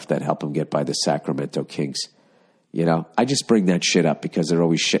mobbed-up ref that helped them get by the Sacramento Kings. I just bring that shit up because they're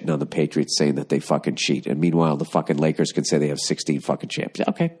always shitting on the Patriots saying that they fucking cheat. And meanwhile, the fucking Lakers can say they have 16 fucking champions.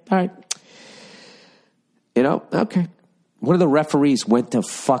 Okay, all right. Okay. One of the referees went to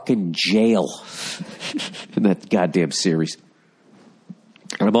fucking jail in that goddamn series.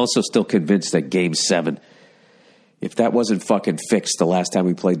 And I'm also still convinced that Game 7... if that wasn't fucking fixed the last time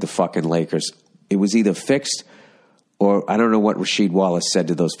we played the fucking Lakers, it was either fixed or I don't know what Rasheed Wallace said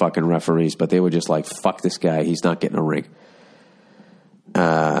to those fucking referees, but they were just like, fuck this guy. He's not getting a ring.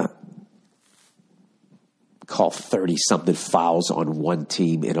 Call 30-something fouls on one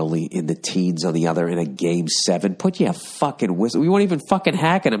team and only in the teens on the other in a Game 7. Put your fucking whistle. We weren't even fucking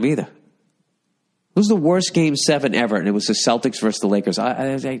hacking them either. It was the worst Game 7 ever, and it was the Celtics versus the Lakers.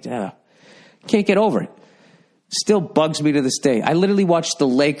 I can't get over it. Still bugs me to this day. I literally watched the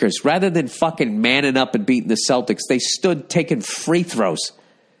Lakers. Rather than fucking manning up and beating the Celtics, they stood taking free throws.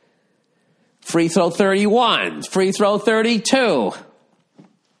 Free throw 31. Free throw 32.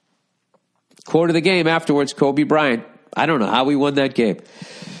 Quote of the game afterwards, Kobe Bryant. I don't know how we won that game.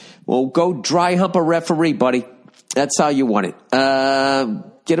 Well, go dry hump a referee, buddy. That's how you won it.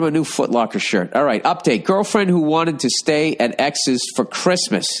 Get him a new Foot Locker shirt. All right, update. Girlfriend who wanted to stay at ex's for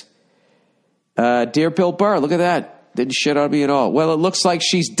Christmas. Dear Bill Burr, look at that. Didn't shit on me at all. Well, it looks like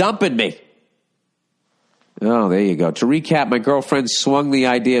she's dumping me. Oh, there you go. To recap, my girlfriend swung the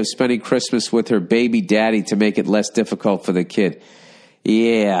idea of spending Christmas with her baby daddy to make it less difficult for the kid.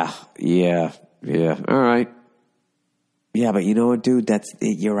 Yeah. All right. Yeah, but you know what, dude?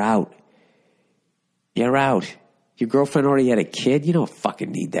 You're out. You're out. Your girlfriend already had a kid? You don't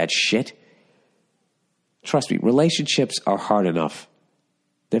fucking need that shit. Trust me, relationships are hard enough.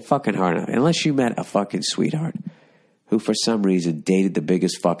 They're fucking hard enough. Unless you met a fucking sweetheart who for some reason dated the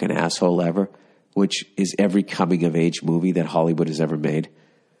biggest fucking asshole ever, which is every coming-of-age movie that Hollywood has ever made.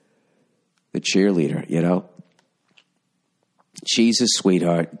 The cheerleader, She's a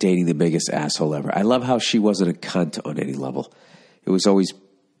sweetheart dating the biggest asshole ever. I love how she wasn't a cunt on any level. It was always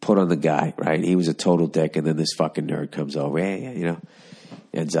put on the guy, right? He was a total dick, and then this fucking nerd comes over,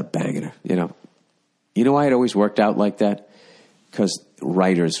 ends up banging her, You know why it always worked out like that? Because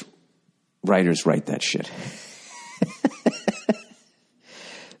writers writers write that shit.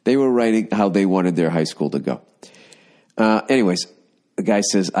 They were writing how they wanted their high school to go. Anyways, the guy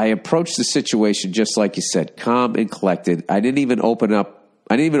says, I approached the situation just like you said, calm and collected. I didn't even open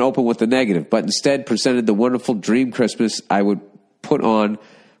with the negative, but instead presented the wonderful dream Christmas I would put on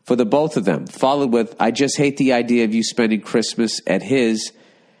for the both of them. Followed with, I just hate the idea of you spending Christmas at his ...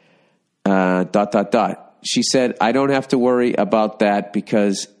 She said, I don't have to worry about that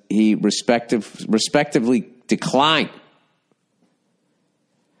because he respectively declined.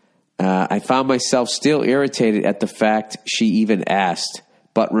 I found myself still irritated at the fact she even asked,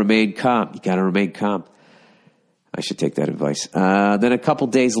 but remained calm. You got to remain calm. I should take that advice. Then a couple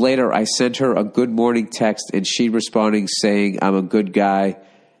days later, I sent her a good morning text, and she responding saying, I'm a good guy,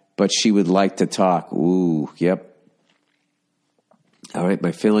 but she would like to talk. Ooh, yep. All right,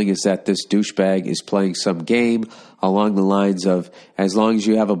 my feeling is that this douchebag is playing some game along the lines of, as long as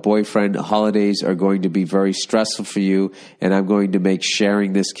you have a boyfriend, holidays are going to be very stressful for you, and I'm going to make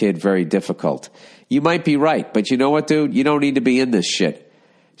sharing this kid very difficult. You might be right, but you know what, dude? You don't need to be in this shit.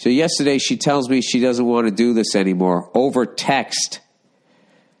 So yesterday she tells me she doesn't want to do this anymore over text.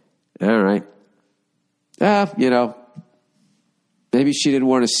 All right. Maybe she didn't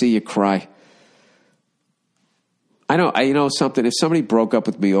want to see you cry. I know something. If somebody broke up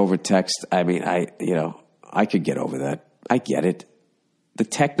with me over text, I could get over that. I get it. The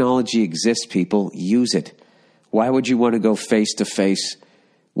technology exists, people. Use it. Why would you want to go face to face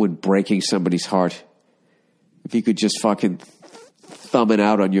when breaking somebody's heart? If you could just fucking thumb it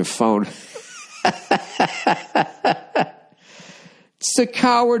out on your phone. It's the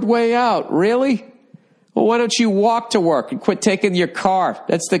coward way out. Really? Well, why don't you walk to work and quit taking your car?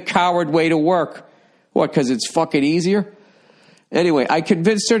 That's the coward way to work. What, because it's fucking easier? Anyway, I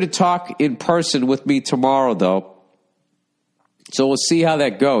convinced her to talk in person with me tomorrow, though. So we'll see how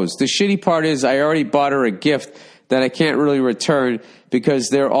that goes. The shitty part is I already bought her a gift that I can't really return because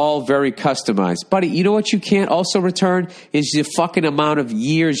they're all very customized. Buddy, you know what you can't also return is the fucking amount of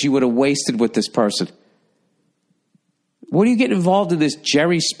years you would have wasted with this person. What are you getting involved in this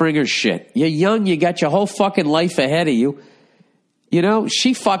Jerry Springer shit? You're young, you got your whole fucking life ahead of you. You know,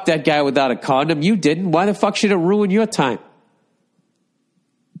 she fucked that guy without a condom. You didn't. Why the fuck should it ruin your time?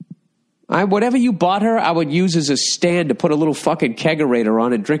 Whatever you bought her, I would use as a stand to put a little fucking kegerator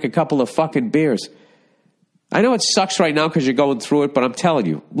on and drink a couple of fucking beers. I know it sucks right now because you're going through it, but I'm telling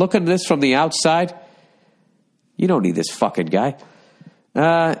you, look at this from the outside. You don't need this fucking guy.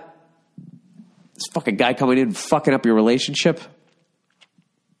 This fucking guy coming in and fucking up your relationship.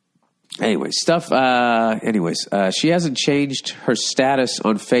 Anyways, she hasn't changed her status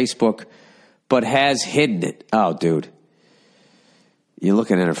on Facebook, but has hidden it. Oh, dude. You're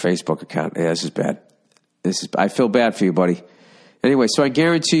looking at her Facebook account. Yeah, this is bad. I feel bad for you, buddy. Anyway, so I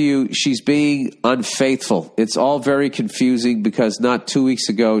guarantee you she's being unfaithful. It's all very confusing because not 2 weeks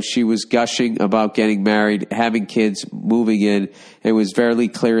ago she was gushing about getting married, having kids, moving in, and was very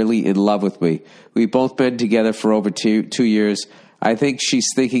clearly in love with me. We've both been together for over 2 years. I think she's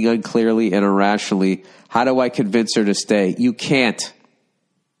thinking unclearly and irrationally. How do I convince her to stay? You can't.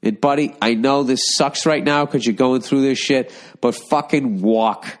 And buddy, I know this sucks right now because you're going through this shit, but fucking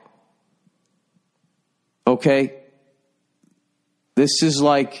walk. Okay? This is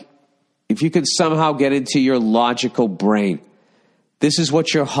like, if you can somehow get into your logical brain, this is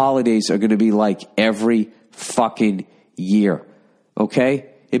what your holidays are going to be like every fucking year. Okay?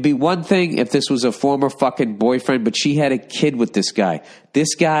 It'd be one thing if this was a former fucking boyfriend, but she had a kid with this guy.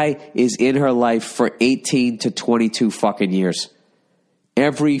 This guy is in her life for 18 to 22 fucking years.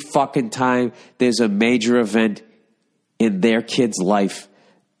 Every fucking time there's a major event in their kid's life,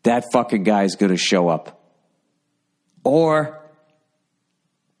 that fucking guy is going to show up. Or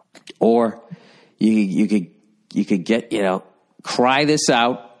you could get, cry this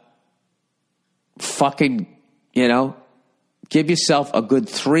out, fucking, give yourself a good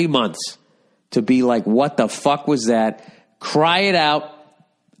 3 months to be like, what the fuck was that? Cry it out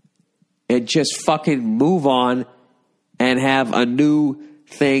and just fucking move on and have a new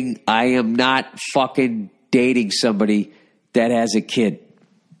thing. I am not fucking dating somebody that has a kid.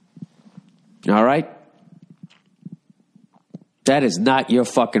 All right? That is not your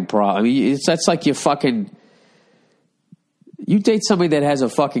fucking problem. I mean, that's like your fucking... You date somebody that has a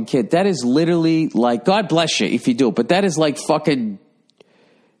fucking kid. That is literally like, God bless you if you do it, but that is like fucking...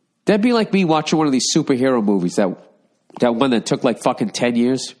 That'd be like me watching one of these superhero movies, that one that took like fucking 10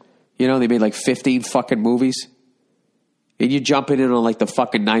 years. They made like 15 fucking movies. And you're jumping in on like the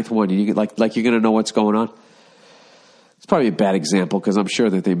fucking 9th one and you get like you're going to know what's going on. It's probably a bad example because I'm sure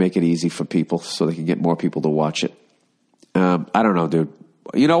that they make it easy for people so they can get more people to watch it. I don't know, dude.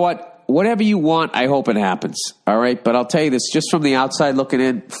 You know what? whatever you want, I hope it happens. All right? But I'll tell you this, just from the outside looking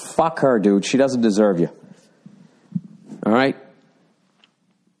in, fuck her, dude. She doesn't deserve you. All right?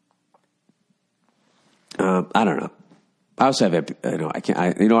 I don't know. I also have, you know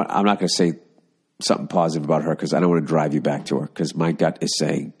what? I'm not going to say something positive about her because I don't want to drive you back to her because my gut is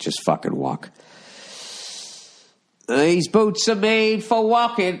saying just fucking walk. These boots are made for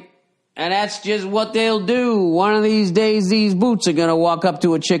walking, and that's just what they'll do. One of these days, these boots are going to walk up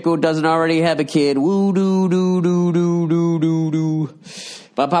to a chick who doesn't already have a kid. Woo doo doo doo doo doo doo doo.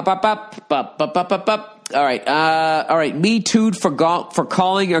 Bop, bop, bop, bop, bop, bop, bop, bop, bop. All right. Me too'd for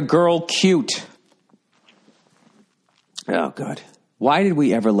calling a girl cute. Oh, God. Why did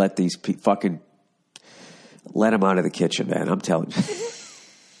we ever let these fucking let them out of the kitchen, man? I'm telling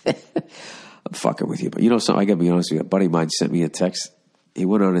you. I'm fucking with you. But you know something? I got to be honest with you. A buddy of mine sent me a text. He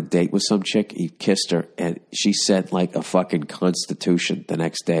went on a date with some chick. He kissed her, and she sent like a fucking constitution the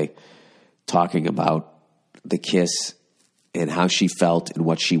next day talking about the kiss and how she felt and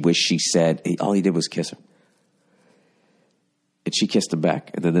what she wished she said. All he did was kiss her. And she kissed him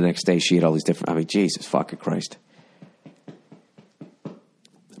back. And then the next day she had all these different... I mean, Jesus fucking Christ.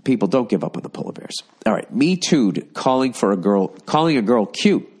 People, don't give up on the polar bears. All right. Me too'd calling a girl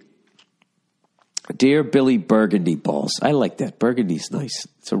cute. Dear Billy Burgundy Balls. I like that. Burgundy's nice.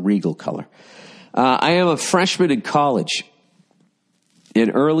 It's a regal color. I am a freshman in college.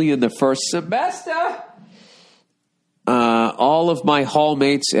 And early in the first semester, all of my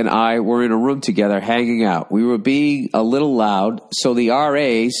hallmates and I were in a room together hanging out. We were being a little loud, so the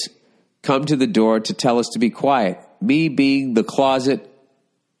RAs come to the door to tell us to be quiet. Me being the closet,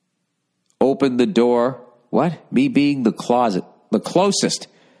 opened the door. What? Me being the closet. The closest.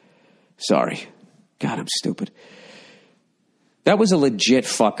 Sorry. God, I'm stupid. That was a legit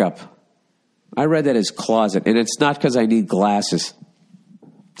fuck up. I read that as closet, and it's not because I need glasses.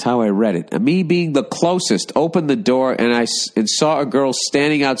 That's how I read it. Me being the closest, opened the door, and saw a girl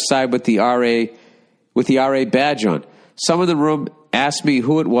standing outside with the RA badge on. Someone in the room asked me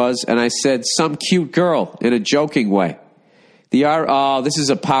who it was, and I said, some cute girl, in a joking way. This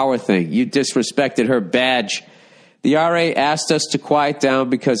is a power thing. You disrespected her badge. The RA asked us to quiet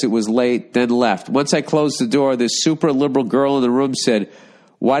down because it was late, then left. Once I closed the door, this super liberal girl in the room said,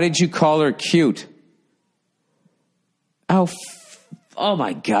 why did you call her cute? Oh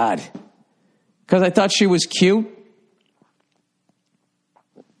my God. Because I thought she was cute?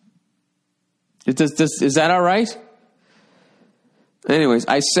 Is that all right? Anyways,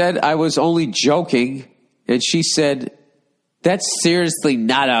 I said I was only joking, and she said, that's seriously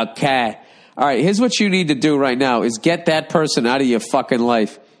not okay. All right, here's what you need to do right now is get that person out of your fucking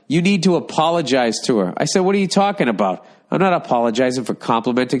life. You need to apologize to her. I said, what are you talking about? I'm not apologizing for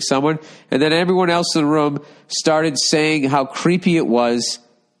complimenting someone. And then everyone else in the room started saying how creepy it was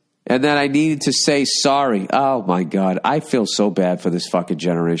and that I needed to say sorry. Oh, my God. I feel so bad for this fucking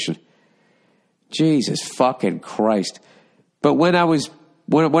generation. Jesus fucking Christ. But when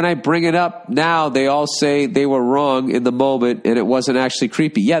I bring it up now, they all say they were wrong in the moment and it wasn't actually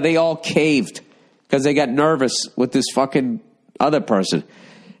creepy. Yeah, they all caved because they got nervous with this fucking other person.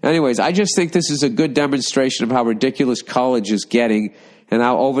 Anyways, I just think this is a good demonstration of how ridiculous college is getting and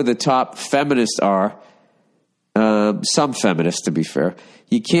how over-the-top feminists are. Some feminists, to be fair.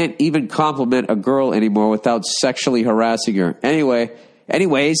 You can't even compliment a girl anymore without sexually harassing her.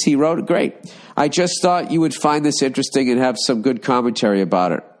 Anyways, he wrote, great. I just thought you would find this interesting and have some good commentary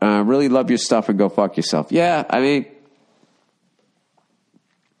about it. Really love your stuff and go fuck yourself. Yeah, I mean,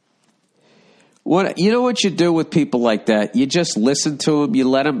 you know what you do with people like that? You just listen to them. You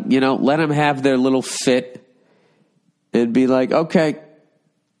let them have their little fit and be like, okay,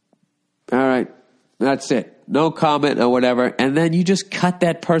 all right, that's it. No comment or whatever. And then you just cut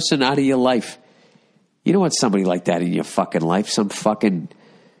that person out of your life. You don't want somebody like that in your fucking life. Some fucking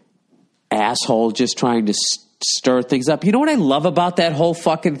asshole just trying to stir things up. You know what I love about that whole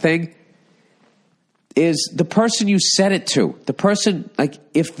fucking thing? Is the person you said it to. The person, like,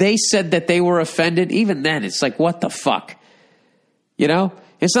 if they said that they were offended, even then, it's like, what the fuck? You know?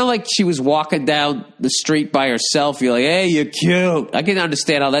 It's not like she was walking down the street by herself. You're like, hey, you're cute. I can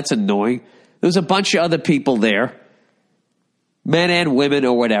understand how that's annoying. There's a bunch of other people there. Men and women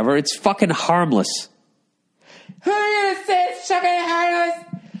or whatever. It's fucking harmless. Who you say it's fucking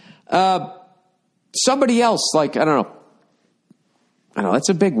harmless? Somebody else, like, I don't know, that's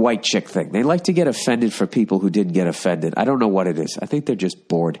a big white chick thing. They like to get offended for people who didn't get offended. I don't know what it is. I think they're just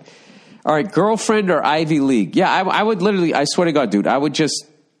bored. All right, girlfriend or Ivy League? Yeah, I would literally, I swear to God, dude, I would just,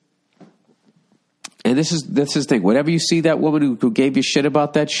 and this is the thing. Whenever you see that woman who gave you shit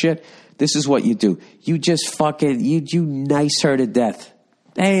about that shit, this is what you do. You just fucking, you nice her to death.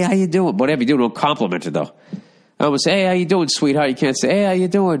 Hey, how you doing? Whatever you do, don't compliment her, though. I almost say, hey, how you doing, sweetheart? You can't say, hey, how you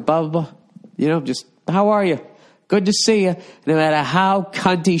doing? Blah, blah, blah. You know, just, how are you? Good to see you. No matter how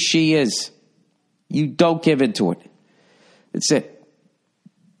cunty she is, you don't give into it. That's it.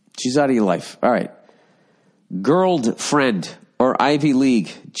 She's out of your life. All right. Girled friend or Ivy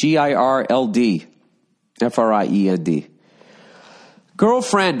League. Girld. Friend.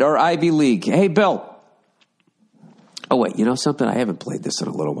 Girlfriend or Ivy League. Hey, Bill. Oh, wait. You know something? I haven't played this in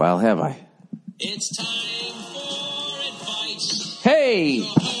a little while, have I? It's time for advice. Hey. Your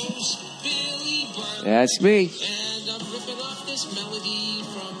host, Billy Burr. That's me. And I'm ripping off this melody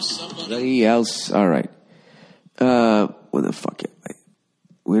from somebody else. All right. Where the fuck am I?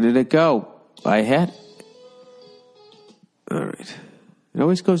 Where did it go? I had. All right. It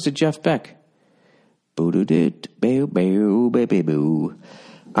always goes to Jeff Beck. Boo-doo-doo-boo-boo-boo-boo.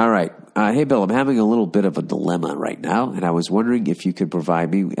 All right. Hey, Bill, I'm having a little bit of a dilemma right now, and I was wondering if you could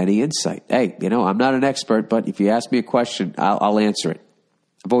provide me any insight. Hey, you know, I'm not an expert, but if you ask me a question, I'll answer it.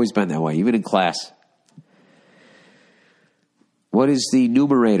 I've always been that way, even in class. What is the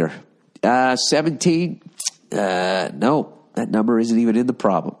numerator? 17? No, that number isn't even in the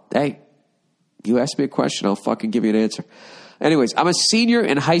problem. Hey, you ask me a question, I'll fucking give you an answer. Anyways, I'm a senior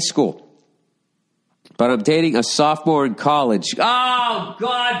in high school, but I'm dating a sophomore in college. Oh,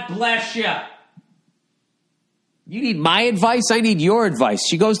 God bless you. You need my advice? I need your advice.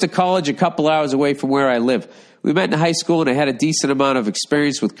 She goes to college a couple hours away from where I live. We met in high school, and I had a decent amount of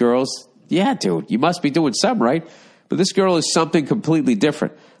experience with girls. Yeah, dude, you must be doing something right. But this girl is something completely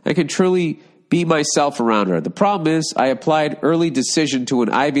different. I can truly be myself around her. The problem is I applied early decision to an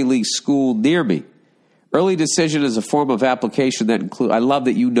Ivy League school near me. Early decision is a form of application that includes... I love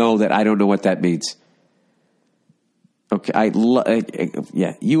that you know that I don't know what that means. Okay,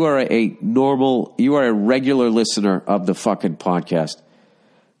 yeah, you are a regular listener of the fucking podcast.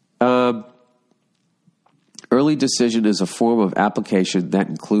 Early decision is a form of application that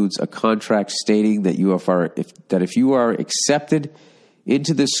includes a contract stating that if you are accepted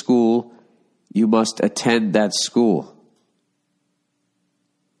into this school, you must attend that school.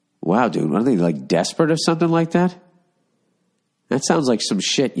 Wow, dude, are they like desperate or something like that? That sounds like some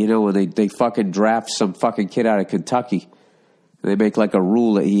shit, you know, when they fucking draft some fucking kid out of Kentucky. They make like a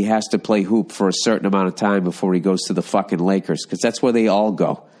rule that he has to play hoop for a certain amount of time before he goes to the fucking Lakers, because that's where they all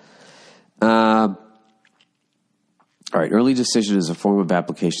go. All right, early decision is a form of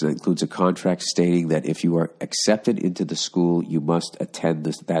application that includes a contract stating that if you are accepted into the school, you must attend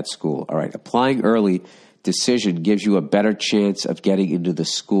that school. All right, applying early decision gives you a better chance of getting into the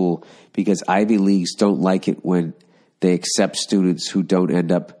school because Ivy Leagues don't like it when they accept students who don't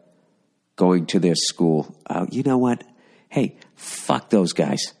end up going to their school. You know what? Hey, fuck those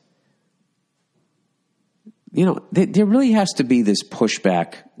guys. You know, there really has to be this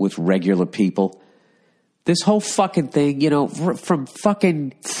pushback with regular people. This whole fucking thing, you know, from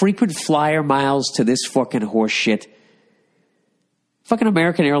fucking frequent flyer miles to this fucking horse shit. Fucking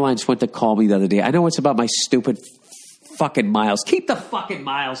American Airlines went to call me the other day. I know it's about my stupid fucking miles. Keep the fucking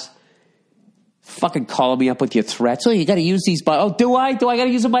miles. Fucking calling me up with your threats. Oh, you got to use these by... Oh, do I? Do I got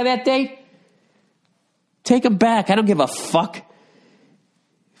to use them by that date? Take them back. I don't give a fuck.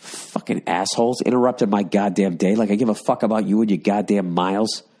 Fucking assholes interrupted my goddamn day like I give a fuck about you and your goddamn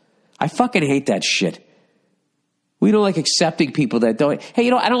miles. I fucking hate that shit. We don't like accepting people that don't... Hey,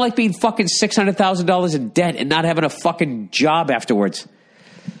 you know, I don't like being fucking $600,000 in debt and not having a fucking job afterwards.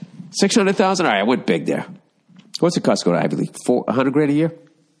 $600,000? All right, I went big there. What's it cost to go to Ivy League? $100,000 a year?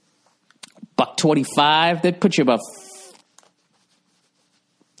 $125? That puts you about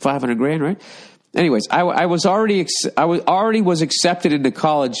 $500,000, right? Anyways, I was already accepted into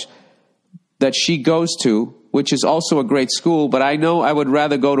college that she goes to, which is also a great school, but I know I would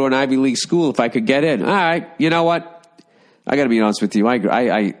rather go to an Ivy League school if I could get in. All right, you know what? I got to be honest with you.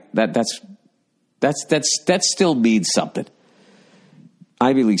 That still means something.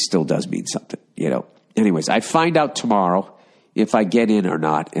 Ivy League still does mean something, you know. Anyways, I find out tomorrow if I get in or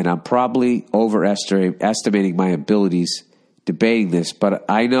not, and I'm probably overestimating my abilities debating this, but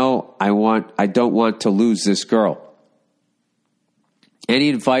I know I don't want to lose this girl. Any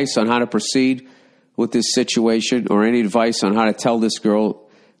advice on how to proceed with this situation, or any advice on how to tell this girl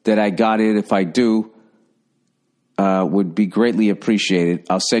that I got in if I do, would be greatly appreciated.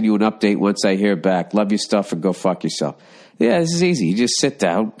 I'll send you an update once I hear back. Love your stuff and go fuck yourself. Yeah, this is easy. You just sit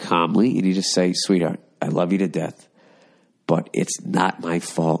down calmly and you just say, sweetheart, I love you to death, but it's not my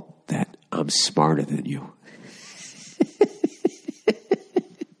fault that I'm smarter than you.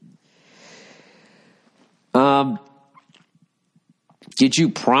 Did you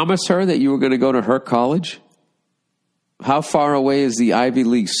promise her that you were going to go to her college? How far away is the Ivy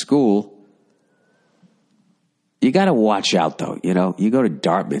League school? You got to watch out, though. You know, you go to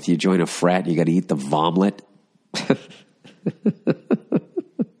Dartmouth, you join a frat, you got to eat the vomlet.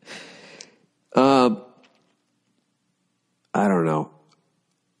 I don't know.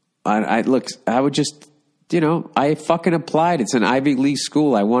 I look, I would just, you know, I fucking applied. It's an Ivy League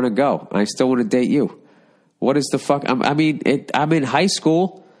school. I want to go. I still want to date you. What is the fuck? I'm in high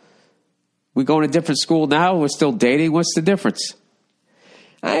school. We go to a different school now. We're still dating. What's the difference?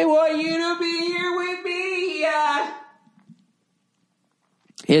 I want you to be here with me.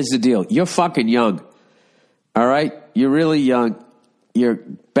 Here's the deal. You're fucking young. All right? You're really young. You're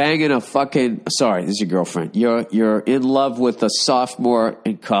banging a fucking... Sorry, this is your girlfriend. You're in love with a sophomore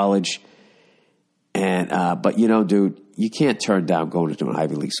in college. And but, you know, dude, you can't turn down going to an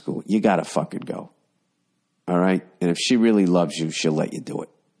Ivy League school. You got to fucking go. All right? And if she really loves you, she'll let you do it.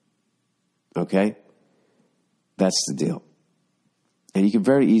 Okay? That's the deal. And you can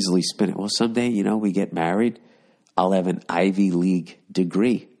very easily spin it. Well, someday, you know, we get married. I'll have an Ivy League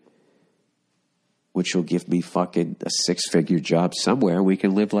degree, which will give me fucking a 6-figure job somewhere. We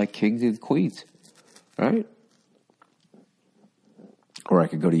can live like kings and queens. All right? Or I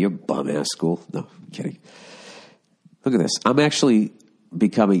could go to your bum-ass school. No, I'm kidding. Look at this. I'm actually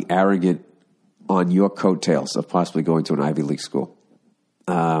becoming arrogant on your coattails of possibly going to an Ivy League school.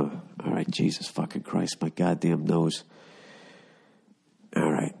 All right, Jesus fucking Christ, my goddamn nose.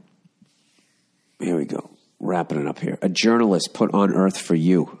 All right. Here we go. Wrapping it up here. A journalist put on earth for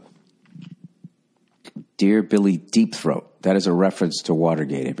you. Dear Billy Deep Throat. That is a reference to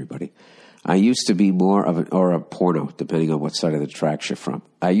Watergate, everybody. I used to be more of or a porno, depending on what side of the tracks you're from.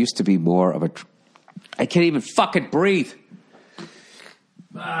 I used to be more of I can't even fucking breathe.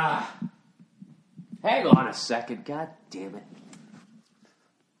 Hang on a second. God damn it.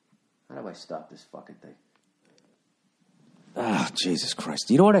 How do I stop this fucking thing? Oh, Jesus Christ.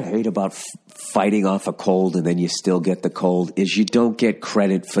 You know what I hate about fighting off a cold and then you still get the cold? Is you don't get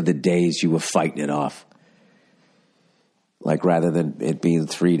credit for the days you were fighting it off. Like, rather than it being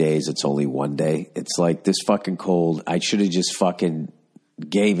 3 days, it's only 1 day. It's like, this fucking cold, I should have just fucking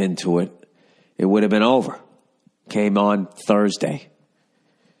gave into it. It would have been over. Came on Thursday.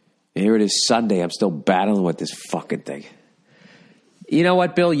 Here it is Sunday. I'm still battling with this fucking thing. You know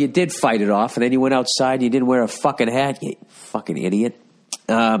what, Bill? You did fight it off, and then you went outside and you didn't wear a fucking hat, you fucking idiot.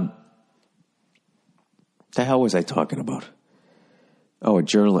 The hell was I talking about? Oh, a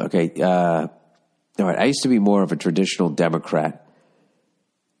journalist. Okay. All right. I used to be more of a traditional Democratic.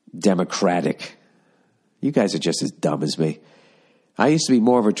 You guys are just as dumb as me. I used to be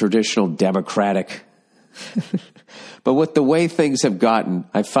more of a traditional Democratic. But with the way things have gotten,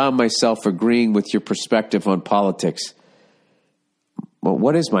 I found myself agreeing with your perspective on politics. Well,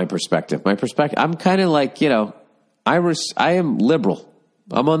 what is my perspective? My perspective, I'm kind of like, you know, I am liberal.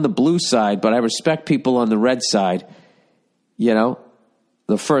 I'm on the blue side, but I respect people on the red side, you know,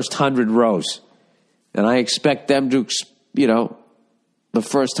 the first 100 rows. And I expect them to, you know, the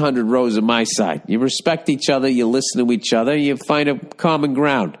first 100 rows of my side. You respect each other, you listen to each other, you find a common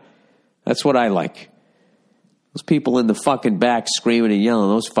ground. That's what I like. Those people in the fucking back screaming and yelling,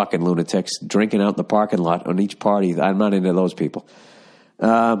 those fucking lunatics drinking out in the parking lot on each party. I'm not into those people.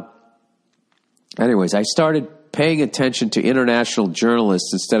 Anyways, I started paying attention to international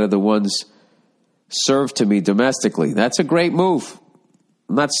journalists instead of the ones served to me domestically. That's a great move.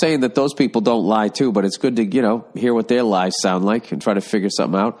 I'm not saying that those people don't lie too, but it's good to, you know, hear what their lies sound like and try to figure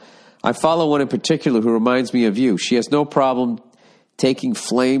something out. I follow one in particular who reminds me of you. She has no problem taking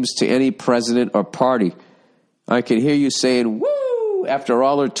flames to any president or party. I can hear you saying, woo, after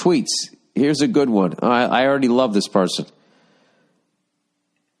all her tweets. Here's a good one. I already love this person.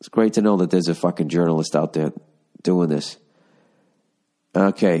 It's great to know that there's a fucking journalist out there doing this.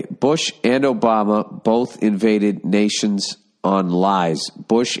 Okay. Bush and Obama both invaded nations on lies.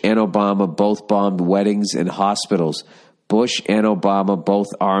 Bush and Obama both bombed weddings and hospitals. Bush and Obama both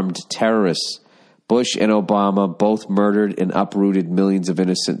armed terrorists. Bush and Obama both murdered and uprooted millions of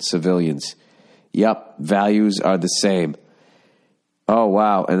innocent civilians. Yep, values are the same. Oh,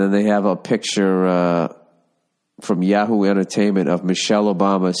 wow. And then they have a picture from Yahoo Entertainment of Michelle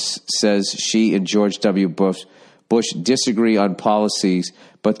Obama says she and George W. Bush disagree on policies,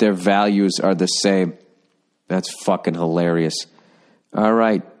 but their values are the same. That's fucking hilarious. All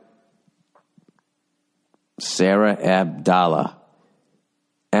right. Sarah Abdallah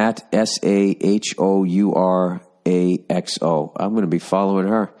at SAHOURAXO. I'm going to be following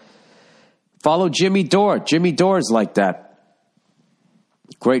her. Follow Jimmy Dore. Jimmy Dore's like that.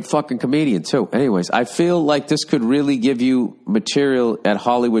 Great fucking comedian, too. Anyways, I feel like this could really give you material at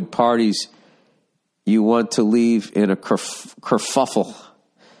Hollywood parties. you want to leave in a kerfuffle.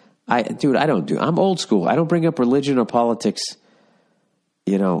 I'm old school. I don't bring up religion or politics.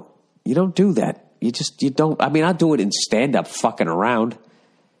 You don't do that. You don't. I mean, I'll do it in stand-up fucking around,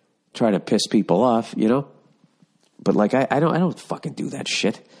 trying to piss people off, But like, I don't fucking do that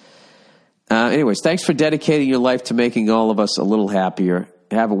shit. Anyways, thanks for dedicating your life to making all of us a little happier.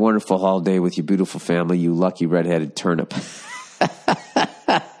 Have a wonderful holiday with your beautiful family, you lucky redheaded turnip.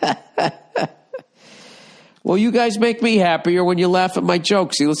 Well, you guys make me happier when you laugh at my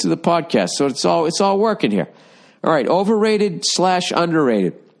jokes. You listen to the podcast, so it's all working here. All right,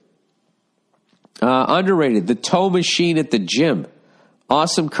 overrated/underrated. Underrated, the toe machine at the gym.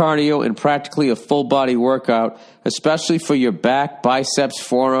 Awesome cardio and practically a full body workout, especially for your back, biceps,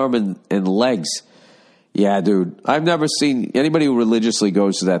 forearm, and legs. Yeah, dude. I've never seen anybody who religiously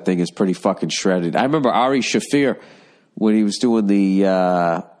goes to that thing is pretty fucking shredded. I remember Ari Shafir when he was doing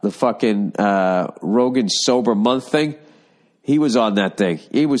the fucking Rogan Sober Month thing. He was on that thing.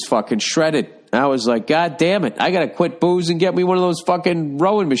 He was fucking shredded. I was like, God damn it. I got to quit booze and get me one of those fucking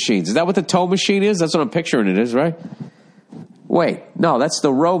rowing machines. Is that what the toe machine is? That's what I'm picturing it is, right? Wait, no, that's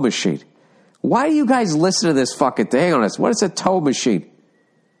the row machine. Why do you guys listen to this fucking thing? Hang on, what is a toe machine?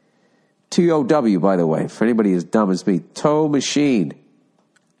 TOW, by the way, for anybody as dumb as me. Toe machine.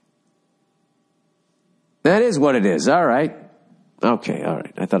 That is what it is. All right. Okay, all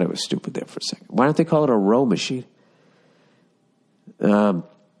right. I thought I was stupid there for a second. Why don't they call it a row machine?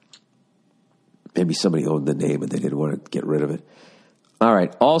 Maybe somebody owned the name and they didn't want to get rid of it. All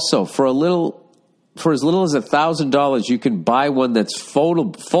right. Also, for as little as $1,000, you can buy one that's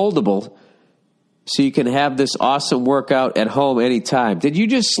foldable, so you can have this awesome workout at home anytime. Did you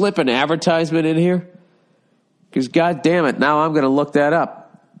just slip an advertisement in here? Because God damn it, now I'm going to look that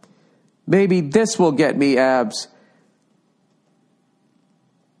up. Maybe this will get me abs.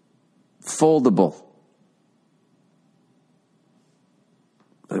 Foldable.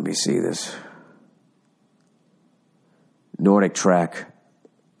 Let me see this. Nordic Track.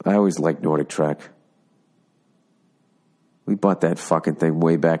 I always liked Nordic Track. We bought that fucking thing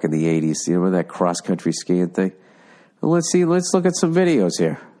way back in the 80s. You remember that cross-country skiing thing? Well, let's look at some videos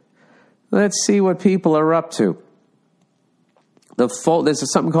here. Let's see what people are up to. There's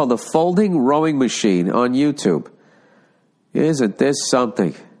something called the folding rowing machine on YouTube. Isn't this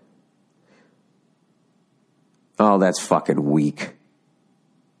something? Oh, that's fucking weak.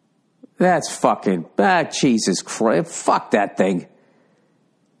 That's fucking, Jesus Christ. Fuck that thing.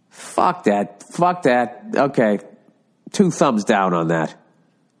 Fuck that. Okay. 2 thumbs down on that.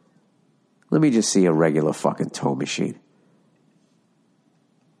 Let me just see a regular fucking toe machine.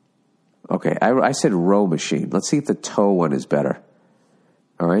 Okay, I said row machine. Let's see if the toe one is better.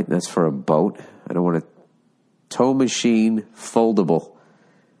 All right, that's for a boat. I don't want a toe machine foldable.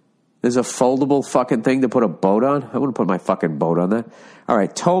 There's a foldable fucking thing to put a boat on? I want to put my fucking boat on that. All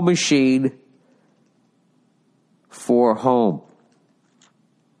right, toe machine for home.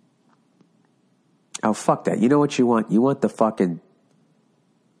 Oh, fuck that. You know what you want? You want the fucking...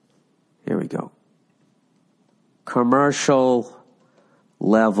 Here we go. Commercial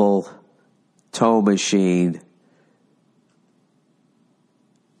level toe machine.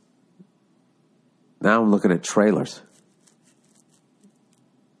 Now I'm looking at trailers.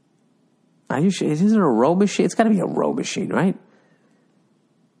 Are you sure? Isn't it a row machine? It's got to be a row machine, right?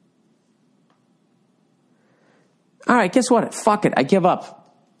 All right, guess what? Fuck it. I give up.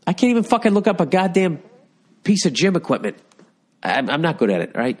 I can't even fucking look up a goddamn piece of gym equipment. I'm not good at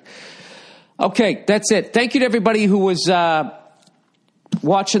it, right? Okay, that's it. Thank you to everybody who was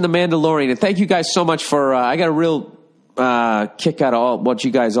watching The Mandalorian. And thank you guys so much for... I got a real kick out of all what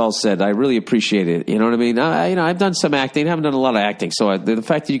you guys all said. I really appreciate it. You know what I mean? I've done some acting. I haven't done a lot of acting. So the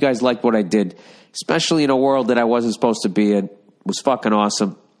fact that you guys liked what I did, especially in a world that I wasn't supposed to be in, was fucking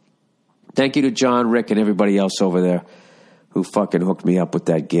awesome. Thank you to John, Rick, and everybody else over there who fucking hooked me up with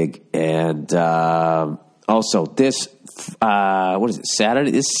that gig. And also this, what is it,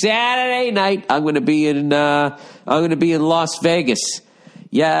 Saturday? This Saturday night, I'm going to be in Las Vegas.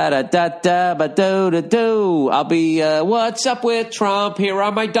 Yada da da ba do da do. I'll be what's up with Trump? Here are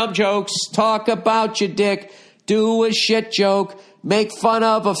my dumb jokes. Talk about your dick. Do a shit joke. Make fun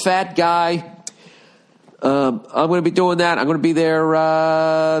of a fat guy. I'm going to be doing that. I'm going to be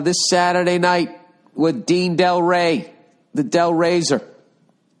there this Saturday night with Dean Del Rey, the Del Raiser.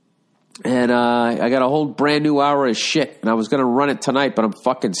 And I got a whole brand new hour of shit. And I was going to run it tonight, but I'm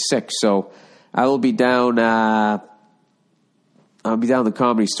fucking sick. So I will be down. I'll be down at the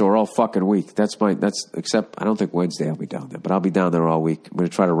Comedy Store all fucking week. Except I don't think Wednesday I'll be down there, but I'll be down there all week. I'm going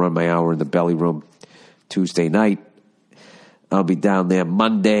to try to run my hour in the belly room Tuesday night. I'll be down there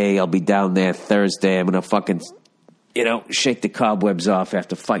Monday. I'll be down there Thursday. I'm going to fucking, shake the cobwebs off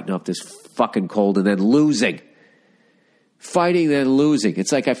after fighting off this fucking cold and then losing. Fighting, then losing.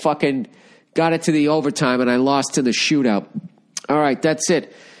 It's like I fucking got it to the overtime and I lost to the shootout. All right, that's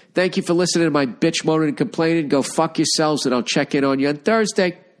it. Thank you for listening to my bitch moaning and complaining. Go fuck yourselves and I'll check in on you on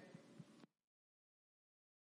Thursday.